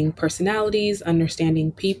understanding personalities,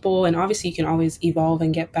 understanding people, and obviously you can always evolve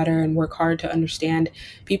and get better and work hard to understand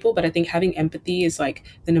people. But I think having empathy is like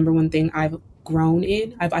the number one thing I've grown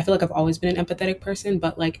in. I feel like I've always been an empathetic person,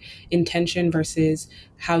 but like intention versus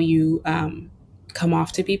how you come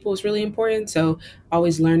off to people is really important. So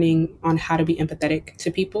always learning on how to be empathetic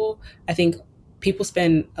to people. I think people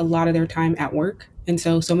spend a lot of their time at work. And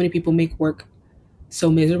so many people make work so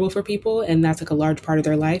miserable for people, and that's like a large part of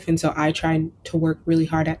their life. And so I try to work really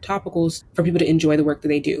hard at Topicals for people to enjoy the work that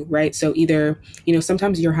they do, right? So either,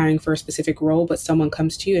 sometimes you're hiring for a specific role, but someone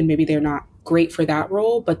comes to you and maybe they're not great for that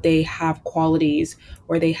role, but they have qualities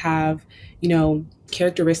or they have,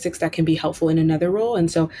 characteristics that can be helpful in another role. And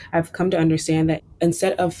so I've come to understand that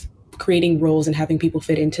instead of creating roles and having people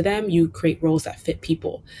fit into them, you create roles that fit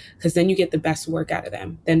people, because then you get the best work out of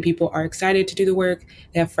them. Then people are excited to do the work.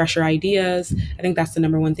 They have fresher ideas. I think that's the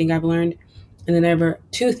number one thing I've learned. And the number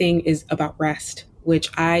two thing is about rest. which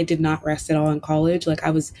I did not rest at all in college. Like I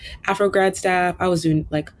was Afro grad staff, I was doing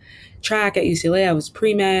like track at UCLA, I was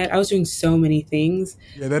pre-med, I was doing so many things.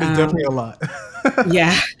 Yeah, that is definitely Um, a lot.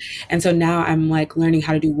 yeah. And so now I'm like learning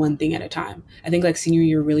how to do one thing at a time. I think like senior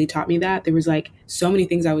year really taught me that. There was like so many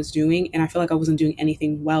things I was doing and I feel like I wasn't doing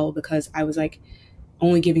anything well because I was like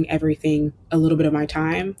only giving everything a little bit of my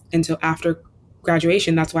time. And so after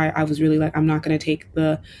graduation, that's why I was really like, I'm not going to take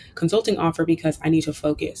the consulting offer because I need to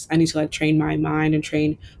focus. I need to like train my mind and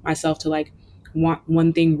train myself to like want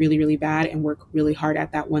one thing really, really bad and work really hard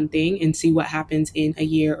at that one thing and see what happens in a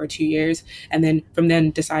year or 2 years. And then from then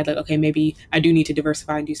decide like, okay, maybe I do need to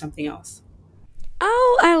diversify and do something else.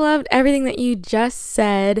 Oh, I loved everything that you just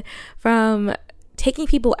said, from taking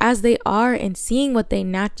people as they are and seeing what they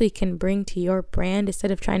naturally can bring to your brand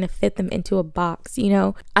instead of trying to fit them into a box.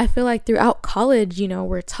 I feel like throughout college,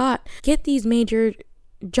 we're taught get these major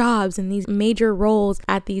jobs and these major roles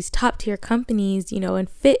at these top tier companies, and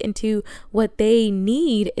fit into what they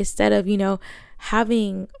need instead of,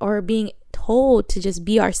 having or being told to just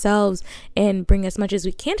be ourselves and bring as much as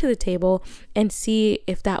we can to the table and see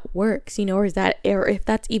if that works, or if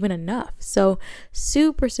that's even enough. So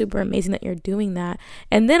super, super amazing that you're doing that.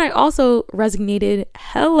 And then I also resonated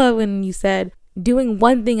hella when you said doing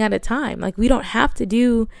one thing at a time. Like we don't have to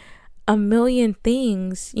do a million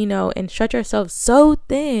things, and stretch ourselves so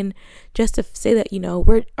thin just to say that,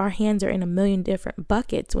 our hands are in a million different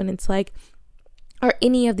buckets, when it's like, are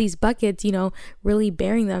any of these buckets, really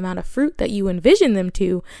bearing the amount of fruit that you envision them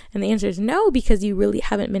to? And the answer is no, because you really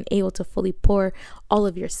haven't been able to fully pour all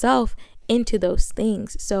of yourself into those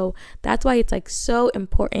things. So that's why it's like so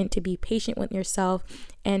important to be patient with yourself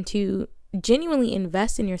and to genuinely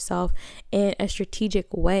invest in yourself in a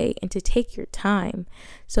strategic way and to take your time.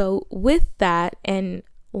 So with that, and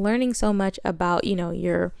learning so much about,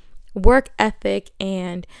 your work ethic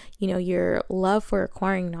and, your love for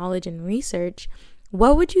acquiring knowledge and research,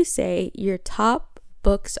 what would you say your top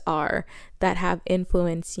books are that have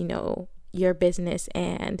influenced, your business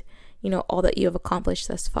and, all that you have accomplished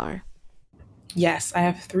thus far? Yes, I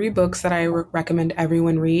have three books that I recommend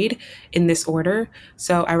everyone read in this order.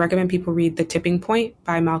 So I recommend people read The Tipping Point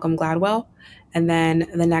by Malcolm Gladwell. And then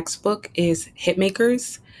the next book is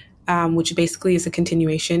Hitmakers, which basically is a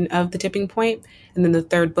continuation of The Tipping Point. And then the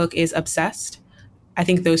third book is Obsessed. I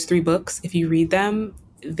think those three books, if you read them,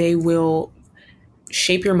 they will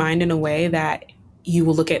shape your mind in a way that you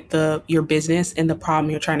will look at your business and the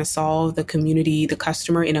problem you're trying to solve, the community, the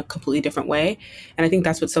customer in a completely different way. And I think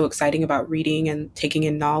that's what's so exciting about reading and taking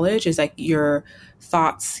in knowledge is like your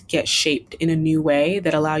thoughts get shaped in a new way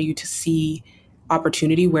that allow you to see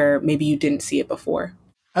opportunity where maybe you didn't see it before.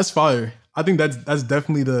 That's fire. I think that's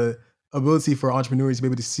definitely the ability for entrepreneurs to be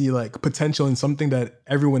able to see like potential in something that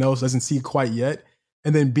everyone else doesn't see quite yet,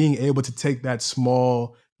 and then being able to take that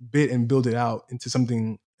small bit and build it out into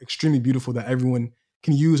something extremely beautiful that everyone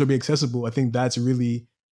can use or be accessible. I think that's really,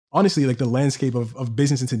 honestly, like the landscape of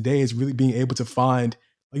business in today is really being able to find,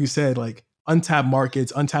 like you said, like untapped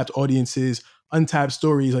markets, untapped audiences, untapped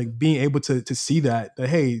stories, like being able to see that,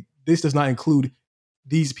 hey, this does not include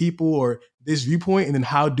these people or this viewpoint. And then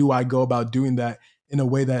how do I go about doing that in a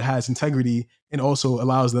way that has integrity and also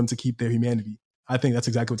allows them to keep their humanity? I think that's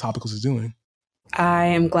exactly what Topicals is doing. I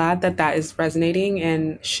am glad that that is resonating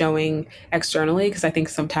and showing externally because I think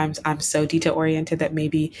sometimes I'm so detail oriented that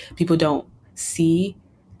maybe people don't see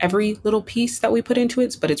every little piece that we put into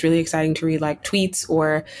it. But it's really exciting to read like tweets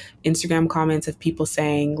or Instagram comments of people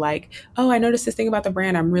saying like, oh, I noticed this thing about the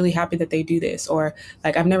brand. I'm really happy that they do this. Or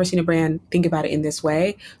like, I've never seen a brand think about it in this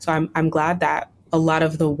way. So I'm glad that a lot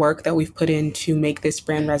of the work that we've put in to make this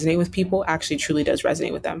brand resonate with people actually truly does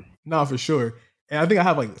resonate with them. No, for sure. And I think I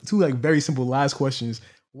have like two like very simple last questions.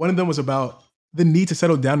 One of them was about the need to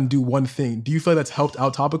settle down and do one thing. Do you feel like that's helped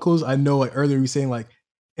out Topicals? I know like earlier you were saying like,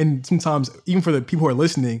 and sometimes even for the people who are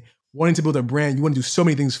listening, wanting to build a brand, you want to do so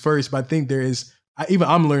many things first. But I think there is,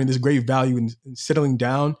 I'm learning this great value in settling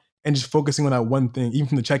down and just focusing on that one thing. Even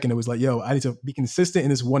from the check-in, it was like, yo, I need to be consistent in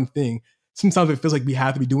this one thing. Sometimes it feels like we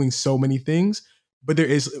have to be doing so many things, but there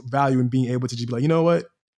is value in being able to just be like, you know what?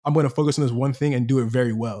 I'm going to focus on this one thing and do it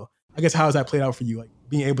very well. I guess how has that played out for you? Like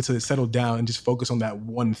being able to settle down and just focus on that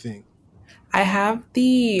one thing. I have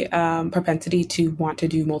the propensity to want to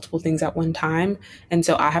do multiple things at one time. And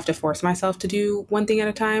so I have to force myself to do one thing at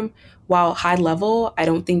a time. While high level, I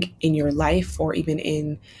don't think in your life or even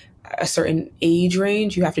in a certain age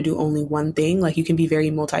range, you have to do only one thing. Like you can be very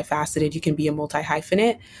multifaceted, you can be a multi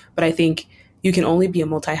hyphenate, but I think you can only be a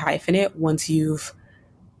multi hyphenate once you've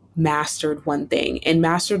mastered one thing. And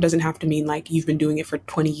master doesn't have to mean like you've been doing it for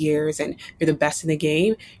 20 years and you're the best in the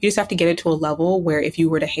game. You just have to get it to a level where if you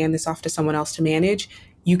were to hand this off to someone else to manage,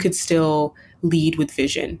 you could still lead with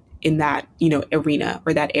vision in that, arena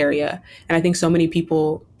or that area. And I think so many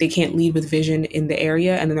people, they can't lead with vision in the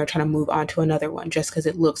area and then they're trying to move on to another one just because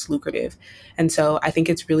it looks lucrative. And so I think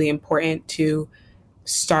it's really important to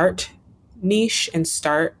start niche and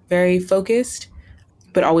start very focused,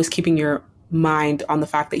 but always keeping your mind on the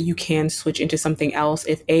fact that you can switch into something else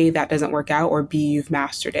if A, that doesn't work out, or B, you've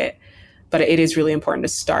mastered it. But it is really important to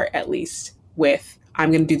start at least with,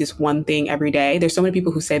 I'm going to do this one thing every day. There's so many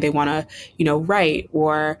people who say they want to, write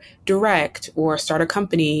or direct or start a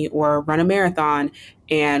company or run a marathon.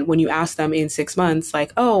 And when you ask them in 6 months,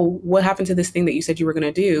 like, oh, what happened to this thing that you said you were going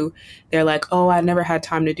to do? They're like, oh, I never had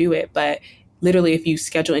time to do it. But literally, if you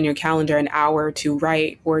schedule in your calendar an hour to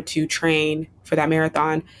write or to train for that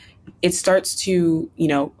marathon, it starts to,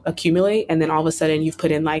 accumulate. And then all of a sudden you've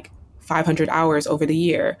put in like 500 hours over the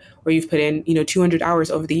year, or you've put in, 200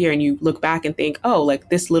 hours over the year. And you look back and think, oh, like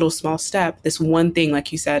this little small step, this one thing,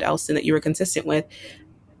 like you said, Elston, that you were consistent with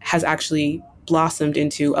has actually blossomed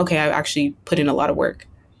into, okay, I've actually put in a lot of work.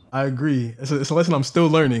 I agree. It's a lesson I'm still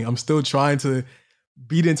learning. I'm still trying to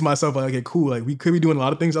beat into myself like, okay, cool. Like we could be doing a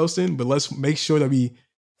lot of things, Elston, but let's make sure that we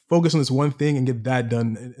focus on this one thing and get that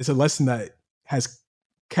done. It's a lesson that has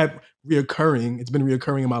kept reoccurring. It's been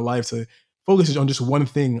reoccurring in my life to focus on just one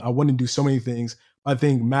thing. I want to do so many things. I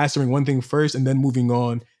think mastering one thing first and then moving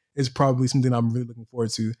on is probably something I'm really looking forward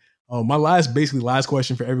to. My last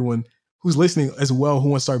question for everyone who's listening as well, who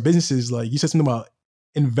wants to start businesses, like you said something about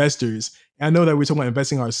investors. And I know that we're talking about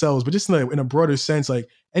investing ourselves, but just in a broader sense, like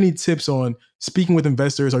any tips on speaking with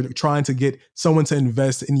investors or trying to get someone to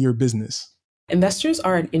invest in your business? Investors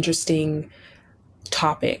are an interesting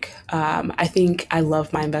topic. I think I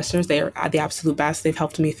love my investors. They are the absolute best. They've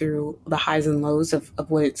helped me through the highs and lows of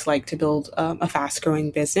what it's like to build a fast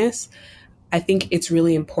growing business. I think it's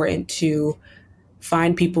really important to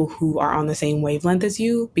find people who are on the same wavelength as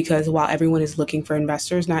you, because while everyone is looking for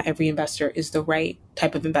investors, not every investor is the right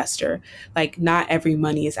type of investor. Like not every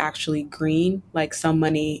money is actually green. Like some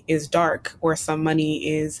money is dark, or some money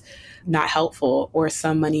is not helpful, or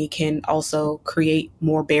some money can also create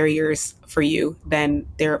more barriers for you than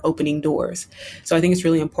they're opening doors. So I think it's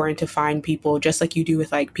really important to find people, just like you do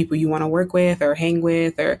with like people you want to work with or hang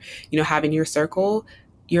with or, have in your circle.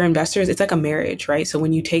 Your investors, it's like a marriage, right? So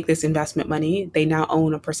when you take this investment money, they now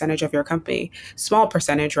own a percentage of your company. Small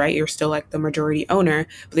percentage, right? You're still like the majority owner,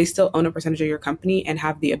 but they still own a percentage of your company and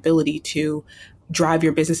have the ability to drive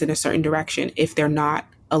your business in a certain direction if they're not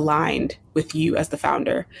aligned with you as the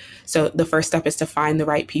founder. So the first step is to find the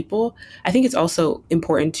right people. I think it's also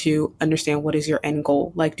important to understand, what is your end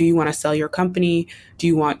goal? Like, do you want to sell your company? Do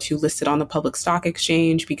you want to list it on the public stock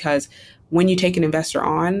exchange? Because when you take an investor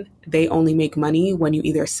on, they only make money when you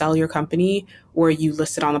either sell your company or you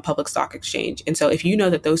list it on the public stock exchange. And so if you know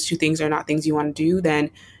that those two things are not things you want to do, then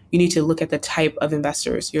you need to look at the type of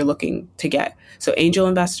investors you're looking to get. So angel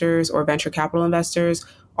investors or venture capital investors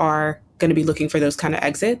are going to be looking for those kind of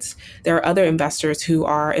exits. There are other investors who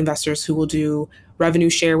will do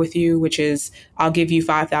revenue share with you, which is, I'll give you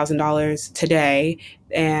 $5,000 today,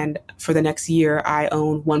 and for the next year, I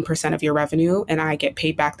own 1% of your revenue, and I get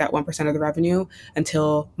paid back that 1% of the revenue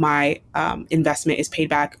until my investment is paid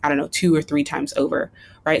back, 2 or 3 times over,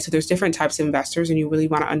 right? So there's different types of investors, and you really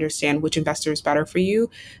want to understand which investor is better for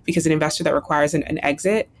you, because an investor that requires an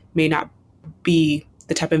exit may not be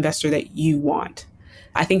the type of investor that you want.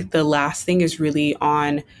 I think the last thing is really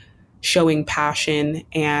on showing passion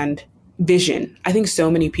and vision. I think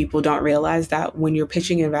so many people don't realize that when you're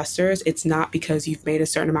pitching investors, it's not because you've made a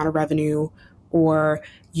certain amount of revenue or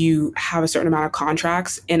you have a certain amount of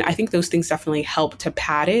contracts. And I think those things definitely help to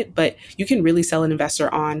pad it, but you can really sell an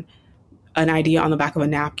investor on an idea on the back of a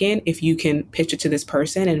napkin if you can pitch it to this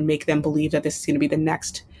person and make them believe that this is going to be the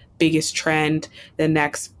next biggest trend, the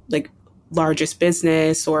next largest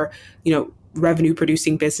business or, revenue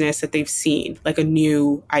producing business that they've seen, like a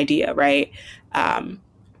new idea, right?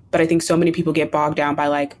 But I think so many people get bogged down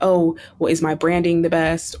by is my branding the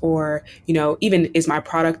best? Or, even is my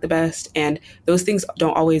product the best? And those things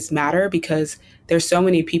don't always matter, because there's so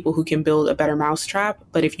many people who can build a better mousetrap.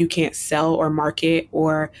 But if you can't sell or market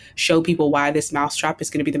or show people why this mousetrap is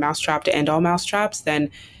going to be the mousetrap to end all mousetraps,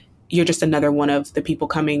 then you're just another one of the people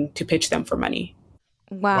coming to pitch them for money.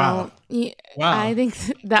 Wow. I think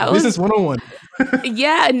that was Business 101.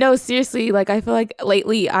 Yeah, no, seriously. I feel like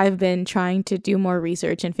lately I've been trying to do more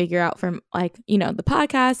research and figure out from the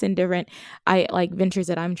podcast and different ventures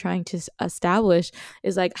that I'm trying to establish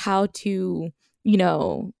is how to,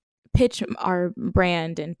 pitch our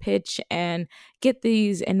brand and pitch and get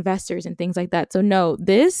these investors and things like that. So no,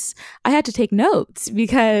 this I had to take notes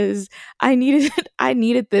because I needed I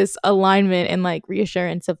needed this alignment and like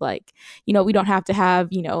reassurance of like, we don't have to have,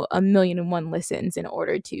 1,000,001 listens in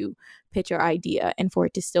order to pitch our idea and for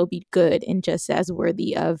it to still be good and just as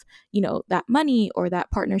worthy of, that money or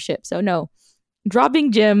that partnership. So no,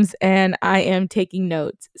 dropping gems and I am taking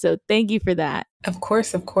notes. So thank you for that. Of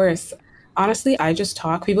course, of course. Honestly, I just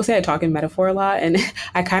talk. People say I talk in metaphor a lot, and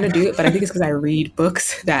I kind of do it, but I think it's because I read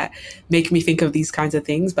books that make me think of these kinds of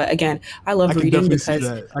things. But again, I love reading because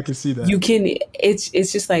I can see that. you can, it's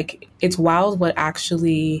just like, it's wild what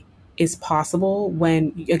actually is possible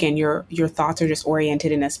when, again, your thoughts are just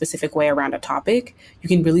oriented in a specific way around a topic. You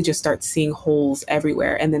can really just start seeing holes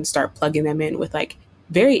everywhere and then start plugging them in with like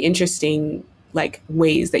very interesting like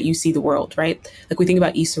ways that you see the world, right? Like we think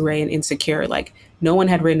about Issa Rae and Insecure, like no one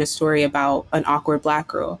had written a story about an awkward Black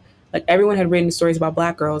girl. Like everyone had written stories about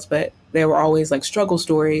Black girls, but they were always like struggle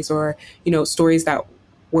stories or, stories that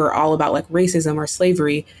were all about like racism or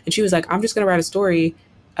slavery. And she was like, I'm just going to write a story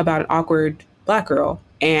about an awkward Black girl.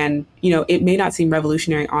 And, it may not seem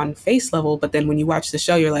revolutionary on face level, but then when you watch the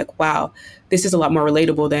show, you're like, wow, this is a lot more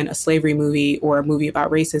relatable than a slavery movie or a movie about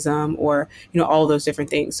racism or, all of those different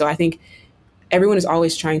things. So I think everyone is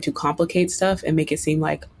always trying to complicate stuff and make it seem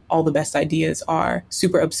like all the best ideas are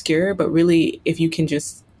super obscure. But really, if you can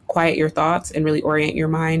just quiet your thoughts and really orient your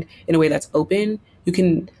mind in a way that's open, you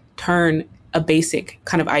can turn a basic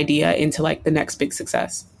kind of idea into like the next big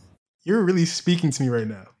success. You're really speaking to me right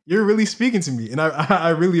now. You're really speaking to me. And I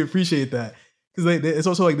really appreciate that. Because like, it's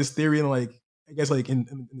also like this theory in like, I guess like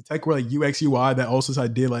in the tech world, like UX, UI, that also this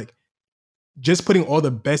idea like just putting all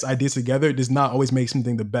the best ideas together does not always make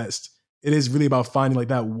something the best. It is really about finding like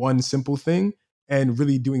that one simple thing and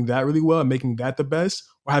really doing that really well and making that the best,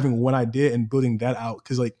 or having one idea and building that out.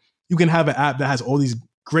 Because like you can have an app that has all these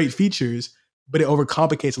great features, but it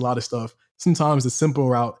overcomplicates a lot of stuff. Sometimes the simple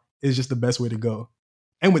route is just the best way to go.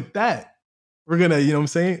 And with that, we're gonna,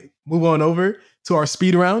 move on over to our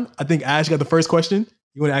speed round. I think Ash got the first question.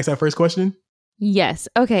 You want to ask that first question? Yes.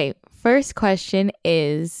 Okay. First question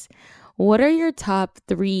is, what are your top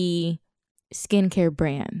 3 skincare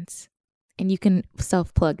brands? And you can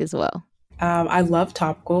self-plug as well. I love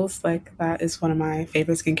Topicals. Like that is one of my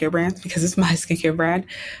favorite skincare brands because it's my skincare brand.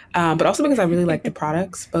 But also because I really like the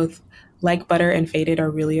products. Both Like Butter and Faded are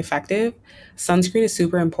really effective. Sunscreen is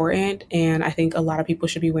super important. And I think a lot of people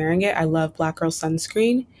should be wearing it. I love Black Girl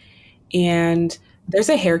Sunscreen. And there's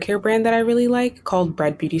a hair care brand that I really like called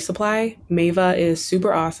Bread Beauty Supply. Maeva is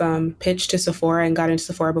super awesome, pitched to Sephora and got into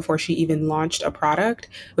Sephora before she even launched a product,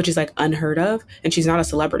 which is like unheard of. And she's not a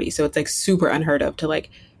celebrity. So it's like super unheard of to like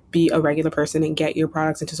be a regular person and get your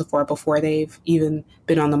products into Sephora before they've even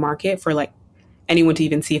been on the market for like anyone to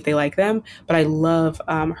even see if they like them. But I love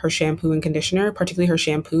her shampoo and conditioner. Particularly her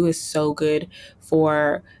shampoo is so good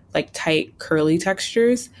for like tight, curly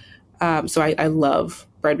textures. So I love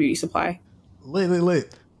Bread Beauty Supply.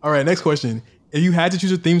 Lit. All right, next question. If you had to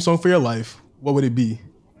choose a theme song for your life, what would it be?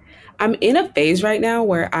 I'm in a phase right now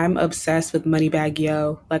where I'm obsessed with Moneybagg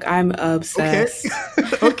Yo. Like I'm obsessed.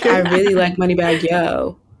 Okay. I really like Moneybagg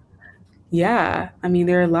Yo. Yeah. I mean,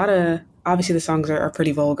 there are a lot of, obviously the songs are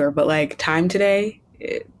pretty vulgar, but like Time Today,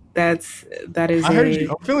 that is I heard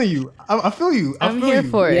you. I'm feeling you. I feel you. I'm here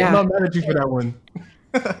for it. Yeah. I'm not mad at you for that one.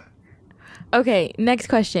 Okay, next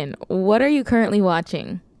question. What are you currently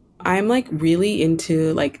watching? I'm like really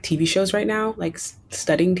into like TV shows right now, like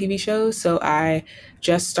studying TV shows. So I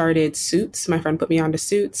just started Suits. My friend put me on to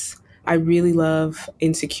Suits. I really love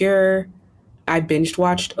Insecure. I binge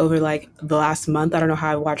watched over like the last month. I don't know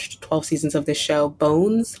how I watched 12 seasons of this show,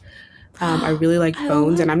 Bones. I really like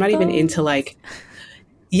Bones, and I'm not even into like,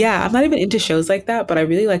 I'm not even into shows like that, but I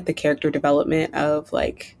really like the character development of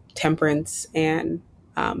like Temperance and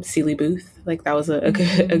Celie Booth. Like that was a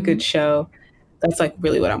good show. That's like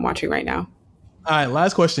really what I'm watching right now. All right,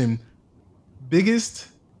 last question. Biggest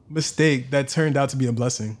mistake that turned out to be a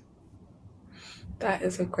blessing? That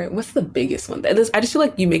is a great. What's the biggest one? I just feel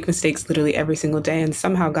like you make mistakes literally every single day, and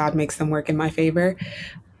somehow God makes them work in my favor.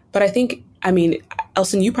 But I think, I mean,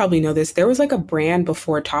 Elson, you probably know this. There was like a brand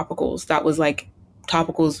before Topicals that was like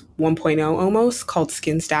Topicals 1.0 almost, called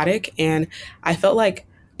Skin Static, and I felt like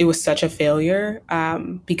it was such a failure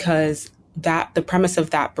because the premise of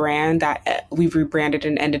that brand that we've rebranded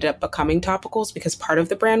and ended up becoming Topicals, because part of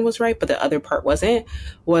the brand was right, but the other part wasn't,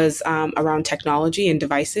 was around technology and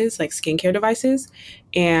devices, like skincare devices.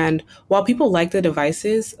 And while people liked the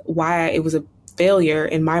devices, why it was a failure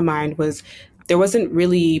in my mind was there wasn't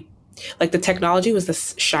really like the technology was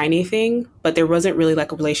this shiny thing, but there wasn't really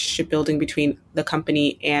like a relationship building between the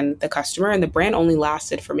company and the customer. And the brand only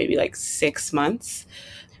lasted for maybe like 6 months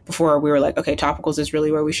before we were like, okay, topicals is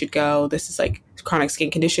really where we should go. This is like chronic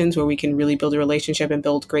skin conditions where we can really build a relationship and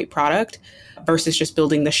build great product versus just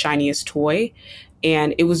building the shiniest toy.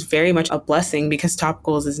 And it was very much a blessing because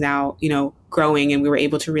topicals is now, growing and we were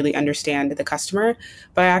able to really understand the customer.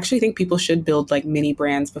 But I actually think people should build like mini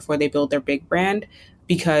brands before they build their big brand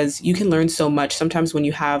because you can learn so much sometimes when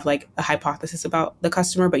you have like a hypothesis about the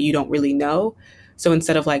customer, but you don't really know. So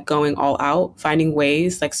instead of like going all out, finding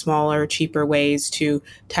ways like smaller, cheaper ways to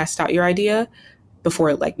test out your idea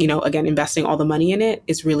before like, again, investing all the money in it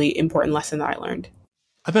is really important lesson that I learned.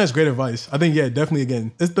 I think that's great advice. I think, yeah, definitely,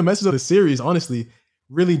 again, it's the message of the series, honestly,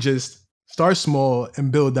 really just start small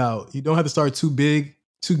and build out. You don't have to start too big,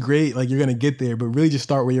 too great, like you're going to get there, but really just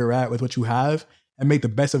start where you're at with what you have and make the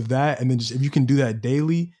best of that. And then just, if you can do that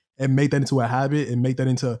daily and make that into a habit and make that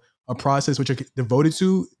into a process which you're devoted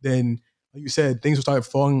to, then like you said, things will start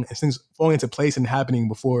falling into place and happening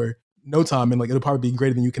before no time. And like, it'll probably be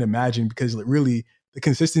greater than you can imagine because like, really the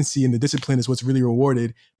consistency and the discipline is what's really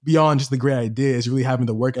rewarded beyond just the great idea is really having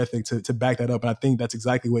the work ethic to back that up. And I think that's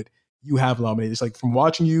exactly what you have, Lamine. It's like from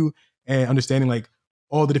watching you and understanding like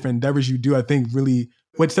all the different endeavors you do, I think really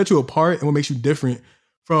what sets you apart and what makes you different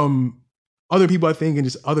from other people, I think, and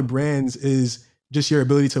just other brands is just your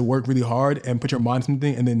ability to work really hard and put your mind on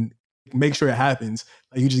something and then make sure it happens.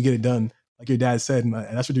 Like you just get it done, like your dad said. And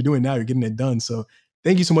that's what you're doing now. You're getting it done. So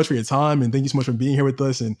thank you so much for your time. And thank you so much for being here with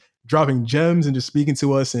us and dropping gems and just speaking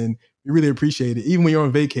to us. And we really appreciate it. Even when you're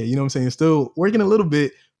on vacay, you know what I'm saying? Still working a little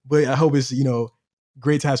bit, but I hope it's,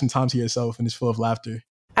 great to have some time to yourself and it's full of laughter.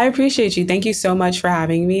 I appreciate you. Thank you so much for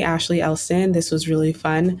having me, Ashley Elston. This was really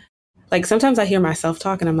fun. Like sometimes I hear myself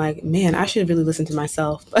talk and I'm like, man, I should really listen to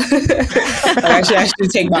myself. I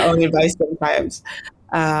should take my own advice sometimes.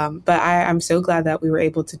 But I'm so glad that we were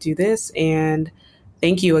able to do this. And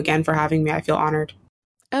thank you again for having me. I feel honored.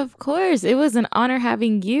 Of course. It was an honor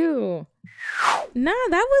having you. Nah,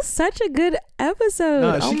 that was such a good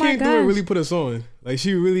episode. She came through and really put us on. Like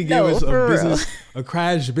she really gave us a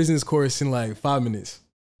crash business course in like 5 minutes.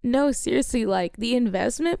 No, seriously, like the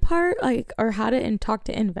investment part, like, or how to talk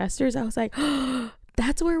to investors. I was like,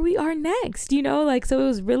 that's where we are next, like, so it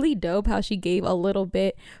was really dope how she gave a little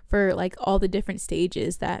bit for like all the different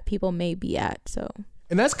stages that people may be at. So.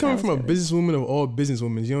 And that's coming from a businesswoman of all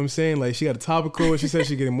businesswomen. You know what I'm saying? Like she got a topical. She said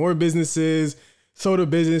she's getting more businesses, soda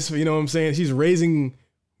business. You know what I'm saying? She's raising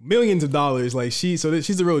millions of dollars. Like she's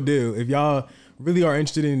the real deal. If y'all really are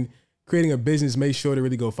interested in creating a business, make sure to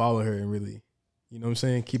really go follow her and really, you know what I'm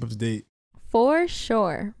saying? Keep up to date. For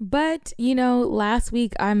sure. But, last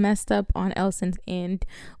week I messed up on Elston's end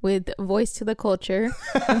with Voice to the Culture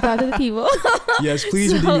and Proud to the People. Yes,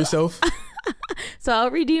 please redeem yourself. So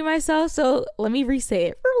I'll redeem myself. So let me re-say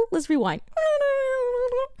it. Let's rewind.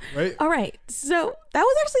 Right. All right. So that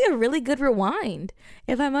was actually a really good rewind,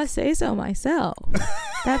 if I must say so myself.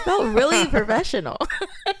 That felt really professional.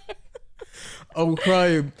 I'm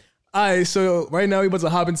crying. All right, so right now we're about to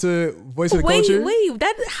hop into Voice of the Culture. Wait,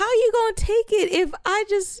 how you gonna take it if I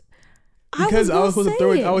was supposed to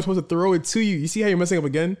throw it to you. You see how you're messing up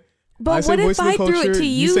again? But what if I threw it to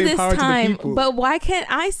you this time? But why can't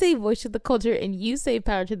I say Voice of the Culture and you say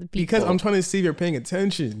Power to the People? Because I'm trying to see if you're paying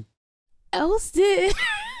attention. Elston.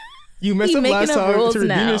 You messed up last time. To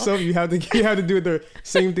redeem yourself, you have to do it the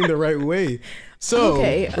same thing the right way. So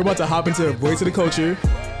we're about to hop into Voice of the Culture.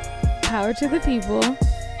 Power to the People.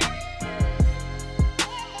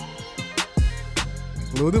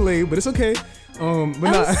 A little delayed, but it's okay. Elston.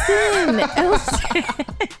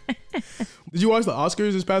 Did you watch the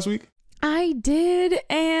Oscars this past week? I did,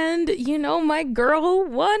 and my girl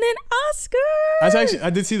won an Oscar. I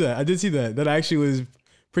did see that. That actually was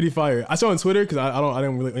pretty fire. I saw on Twitter because I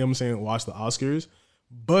didn't really, watch the Oscars,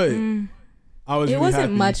 but I was. It really wasn't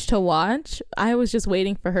happy. much to watch. I was just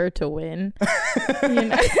waiting for her to win.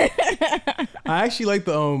 I actually like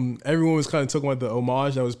the everyone was kind of talking about the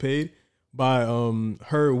homage that was paid by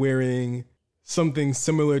her wearing something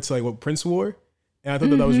similar to like what Prince wore, and I thought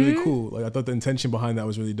that was really cool. Like I thought the intention behind that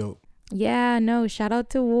was really dope. Yeah, no, shout out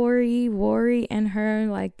to Worry and her,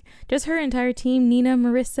 like just her entire team, Nina,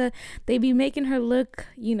 Marissa. They be making her look,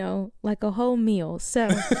 like a whole meal. So,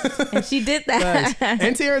 and she did that. Nice.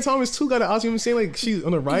 And Tierra Thomas too got an Oscar. You know what I'm saying? Like she's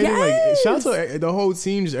on the writing. Yes. Like shout out to the whole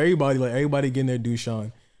team, just everybody. Like everybody getting their due,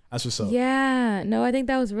 Sean. That's what's up. Yeah, no, I think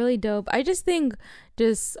that was really dope. I just think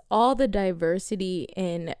just all the diversity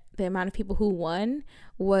in the amount of people who won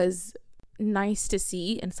was nice to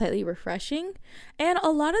see and slightly refreshing. And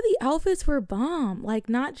a lot of the outfits were bomb. Like,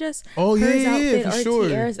 not just hers outfit or sure.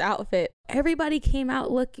 Tiara's outfit. Everybody came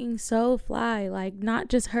out looking so fly. Like, not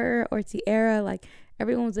just her or Tiara. Like,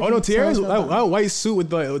 everyone was looking Tiara's so that white suit with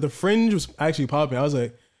the fringe was actually popping. I was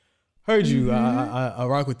like, heard you. I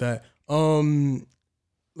rock with that.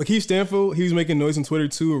 Lakeith Stanfield, he was making noise on Twitter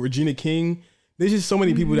too. Regina King. There's just so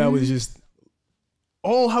many people that was just,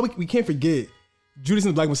 how we can't forget Judas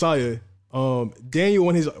and the Black Messiah. Daniel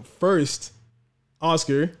won his first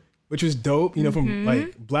Oscar, which was dope. You know, from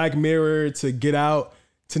like Black Mirror to Get Out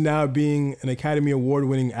to now being an Academy Award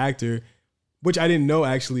winning actor, which I didn't know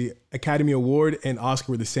actually. Academy Award and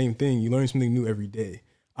Oscar were the same thing. You learn something new every day.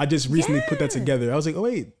 I just recently put that together. I was like, oh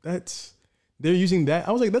wait, they're using that.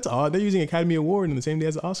 I was like, that's odd. They're using Academy Award on the same day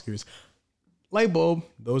as the Oscars. Light bulb.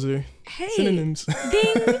 Those are synonyms.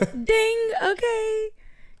 Ding, ding. Okay.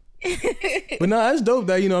 But no, that's dope.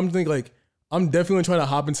 That I'm thinking like I'm definitely gonna try to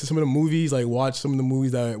hop into some of the movies, like watch some of the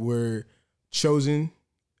movies that were chosen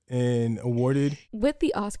and awarded. With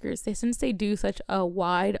the Oscars, since they do such a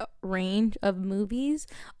wide range of movies,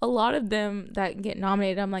 a lot of them that get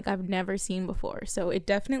nominated, I'm like, I've never seen before. So it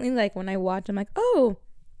definitely, like, when I watch, I'm like, oh,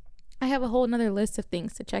 I have a whole nother list of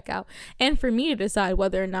things to check out. And for me to decide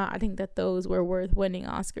whether or not I think that those were worth winning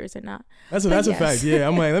Oscars or not. That's a fact. Yeah,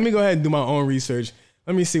 I'm like, let me go ahead and do my own research.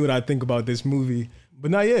 Let me see what I think about this movie.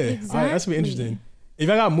 But not yet. Exactly. That's gonna be interesting. If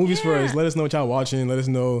y'all got movies for us, let us know what y'all watching. Let us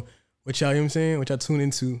know what y'all, what y'all tune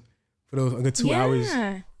into for those good 2 hours.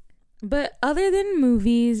 But other than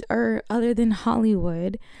movies or other than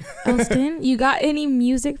Hollywood, Elston, you got any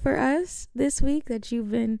music for us this week that you've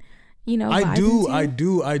been, I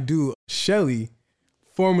do. Shelly,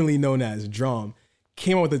 formerly known as Drum,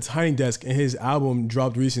 came out with a Tiny Desk and his album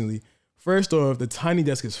dropped recently. First off, the Tiny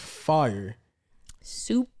Desk is fire.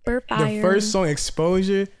 Super fire. The first song,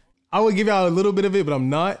 Exposure, I would give y'all a little bit of it, but I'm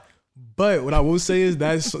not. But what I will say is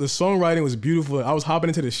that the songwriting was beautiful. I was hopping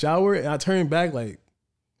into the shower and I turned back like,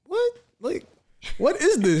 what? Like, what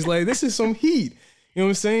is this? Like, this is some heat. You know what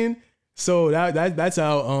I'm saying? So that's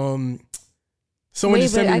out. Someone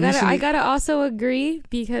just sent me I gotta also agree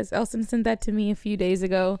because Elson sent that to me a few days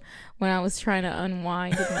ago when I was trying to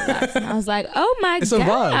unwind and relax, and I was like, "Oh my god, it's a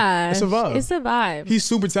vibe. It's a vibe." He's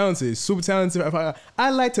super talented. I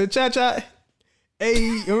like to cha cha. Hey,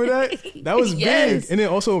 remember that? That was big. And then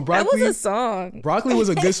also Broccoli. That was a song. Broccoli was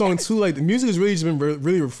a good song too. Like the music has really just been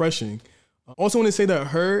really refreshing. I also want to say that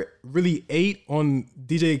Her really ate on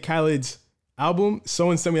DJ Khaled's album.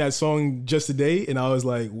 Someone sent me that song just today, and I was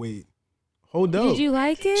like, wait. Hold up. Did you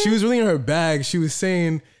like it? She was really in her bag. She was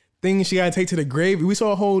saying things she gotta take to the grave. We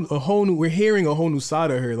saw a whole new. We're hearing a whole new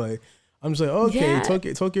side of her. Like I'm just like, okay, talk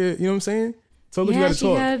it. You know what I'm saying? Talk what you gotta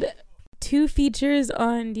talk. She had 2 features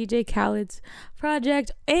on DJ Khaled's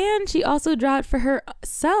project, and she also dropped for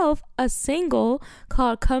herself a single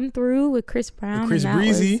called "Come Through" with Chris Brown. Chris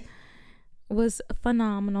Breezy was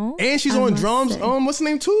phenomenal. And she's on drums. What's the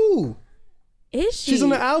name too? Is she? She's on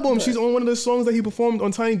the album. She's on one of the songs that he performed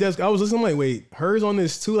on Tiny Desk. I was listening, like, wait, Her's on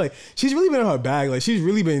this too. Like, she's really been in her bag. Like, she's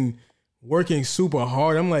really been working super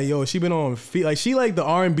hard. I'm like, yo, she been on like she like the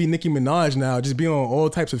R&B Nicki Minaj now, just being on all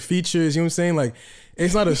types of features. You know what I'm saying? Like,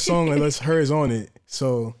 it's not a song unless Her's on it.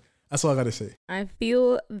 So that's all I gotta say. I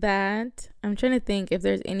feel that I'm trying to think if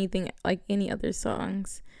there's anything like any other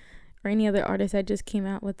songs or any other artist that just came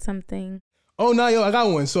out with something. Oh no, yo, I got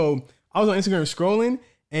one. So I was on Instagram scrolling.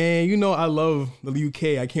 And I love the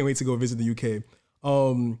UK. I can't wait to go visit the UK.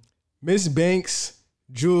 Miss Banks,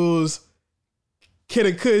 Jules,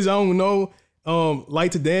 Kidda Kuds, I don't know.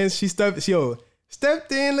 Like to Dance. She stepped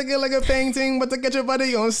in looking like a painting, but to get your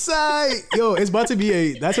body on side. Yo, it's about to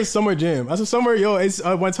be that's a summer jam. That's a summer, it's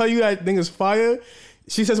when I tell you that thing is fire.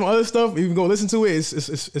 She said some other stuff. If you go listen to it,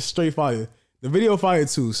 it's straight fire. The video fire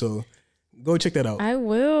too, so go check that out. I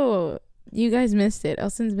will. You guys missed it.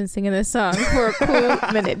 Elson's been singing this song for a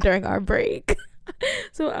cool minute during our break.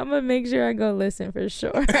 So I'm going to make sure I go listen for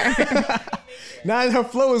sure. Nah, her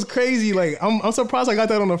flow is crazy. Like, I'm surprised I got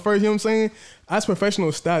that on the first, you know what I'm saying? That's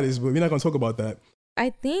professional status, but we're not going to talk about that.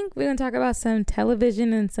 I think we're going to talk about some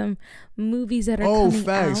television and some movies that are coming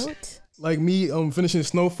out. Like me finishing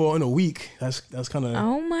Snowfall in a week. That's kind of...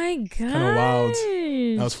 Oh my God. Kind of wild.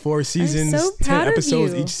 That was 4 seasons, so 10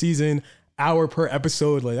 episodes each season. Hour per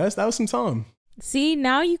episode. Like that was some time. See,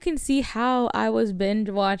 now you can see how I was binge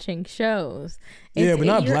watching shows. Yeah, but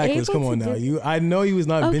not Blacklist. Come on now. I know you was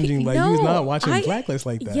not binging. Like, you was not watching Blacklist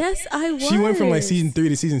like that. Yes, I was. She went from like season 3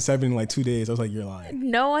 to season 7 in like 2 days. I was like, you're lying.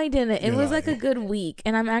 No, I didn't. It was like a good week.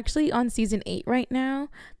 And I'm actually on season 8 right now,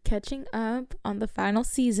 catching up on the final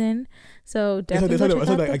season. So definitely.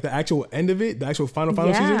 Like the actual end of it, the actual final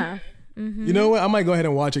season? You know what? I might go ahead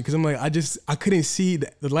and watch it because I'm like, I couldn't see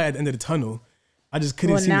the light at the end of the tunnel. I just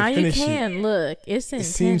couldn't seem to finish it. Well, now you can. Look, it's intense,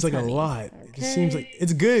 it seems like honey. a lot. Okay. It seems like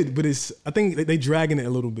it's good, but I think they dragging it a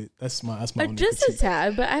little bit. That's my only just critique. a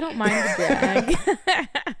tad, but I don't mind the drag.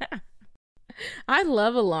 I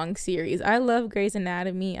love a long series. I love Grey's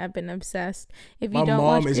Anatomy. I've been obsessed. If you My don't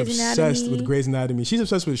mom watch is Grey's obsessed Anatomy, with Grey's Anatomy. She's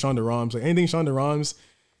obsessed with Shonda Rhimes. Like anything Shonda Rhimes,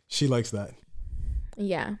 she likes that.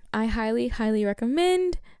 yeah, I highly, highly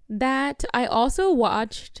recommend that. I also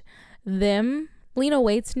watched Lena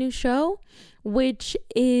Waithe's new show, which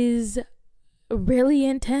is really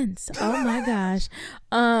intense. Oh my gosh.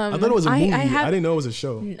 I thought it was a movie. I didn't know it was a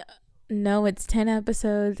show. No, it's 10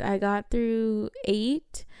 episodes. I got through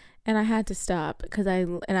 8 and I had to stop because I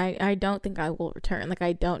don't think I will return. Like,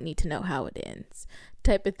 I don't need to know how it ends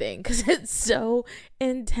type of thing because it's so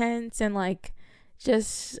intense and like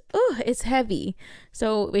just it's heavy.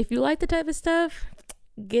 So if you like the type of stuff,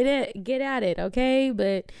 get at it, okay?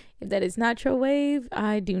 But if that is not your wave,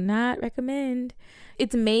 I do not recommend.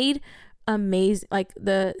 It's made amazing, like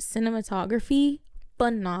the cinematography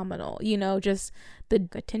phenomenal, just the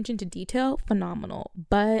attention to detail phenomenal,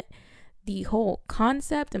 but the whole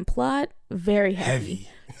concept and plot very heavy.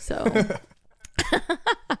 So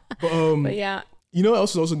but yeah, you know what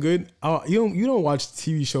else is also good? You don't watch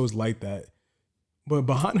TV shows like that, but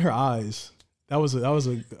Behind Her Eyes, that was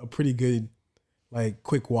a pretty good like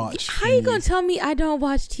quick watch. How you gonna tell me I don't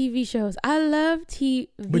watch TV shows? I love TV,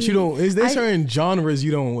 but you don't. There's certain genres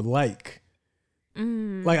you don't like.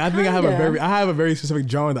 Like I think I have a very specific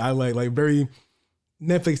genre that I like very.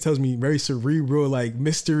 Netflix tells me very cerebral, like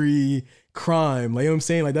mystery, crime. Like, you know what I'm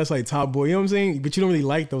saying? Like that's like Top Boy. You know what I'm saying? But you don't really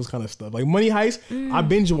like those kind of stuff. Like Money Heist, I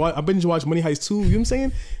binge watch Money Heist too. You know what I'm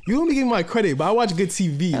saying? You don't give me my credit, but I watch good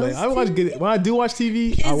TV. Like I watch good. When I do watch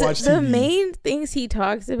TV, I watch TV. The main things he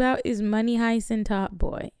talks about is Money Heist and Top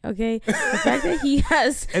Boy. Okay, the fact that he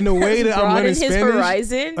has and the way that I'm learning Spanish.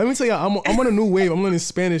 Horizon. Let me tell you, I'm on a new wave. I'm learning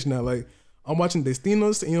Spanish now. Like I'm watching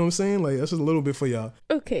Destinos. You know what I'm saying? Like that's just a little bit for y'all.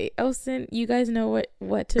 Okay, Elson, you guys know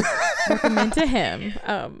what to recommend to him.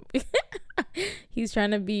 He's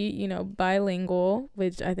trying to be, bilingual,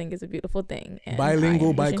 which I think is a beautiful thing. And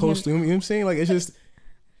bilingual, bi-coastal. You know what I'm saying? Like it's just,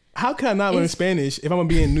 how can I not learn Spanish if I'm gonna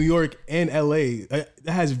be in New York and LA? That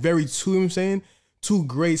has you know what I'm saying? Two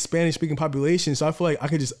great Spanish speaking populations. So I feel like I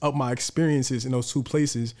could just up my experiences in those two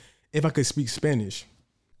places if I could speak Spanish.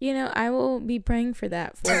 I will be praying for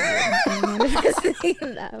that for you. I'm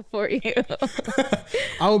manifesting that for you.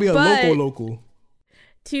 I will be a local.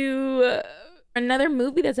 To another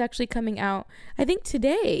movie that's actually coming out, I think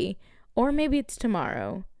today, or maybe it's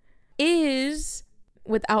tomorrow, is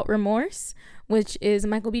Without Remorse, which is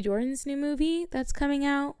Michael B. Jordan's new movie that's coming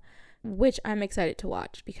out, which I'm excited to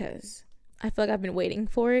watch because I feel like I've been waiting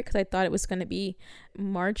for it because I thought it was going to be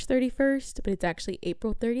March 31st, but it's actually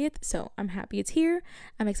April 30th. So I'm happy it's here.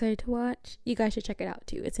 I'm excited to watch. You guys should check it out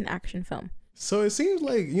too. It's an action film. So it seems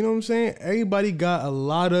like, you know what I'm saying? Everybody got a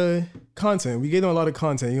lot of content. We gave them a lot of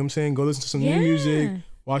content. You know what I'm saying? Go listen to some new music,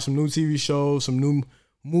 watch some new TV shows, some new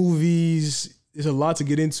movies. There's a lot to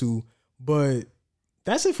get into, but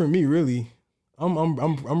that's it for me, really.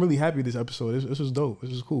 I'm really happy with this episode. This was dope.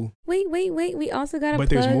 This was cool. Wait. We also got to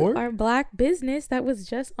plug our Black business that was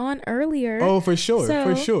just on earlier. Oh, for sure.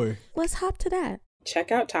 For sure. Let's hop to that.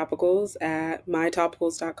 Check out Topicals at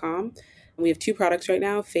mytopicals.com. We have 2 products right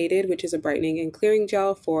now, Faded, which is a brightening and clearing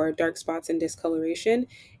gel for dark spots and discoloration,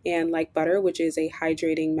 and Like Butter, which is a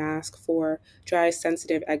hydrating mask for dry,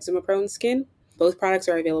 sensitive, eczema-prone skin. Both products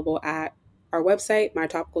are available at our website,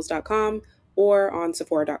 mytopicals.com, or on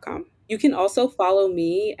Sephora.com. You can also follow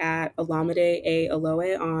me at Olamide A.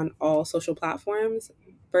 Aloe on all social platforms.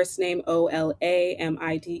 First name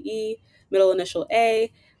Olamide, middle initial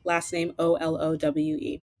A, last name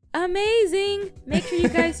Olowe. Amazing. Make sure you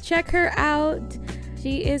guys check her out.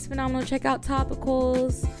 She is phenomenal. Check out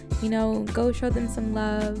Topicals. Go show them some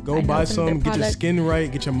love. Go buy some, get your skin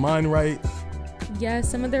right, get your mind right. Yeah,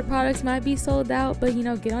 some of their products might be sold out, but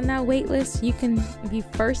get on that wait list. You can be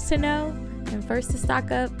first to know and first to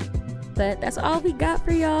stock up. But that's all we got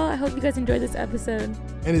for y'all. I hope you guys enjoyed this episode.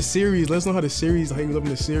 And the series, let us know how you loving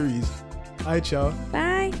the series. All right, y'all.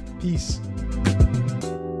 Bye. Peace.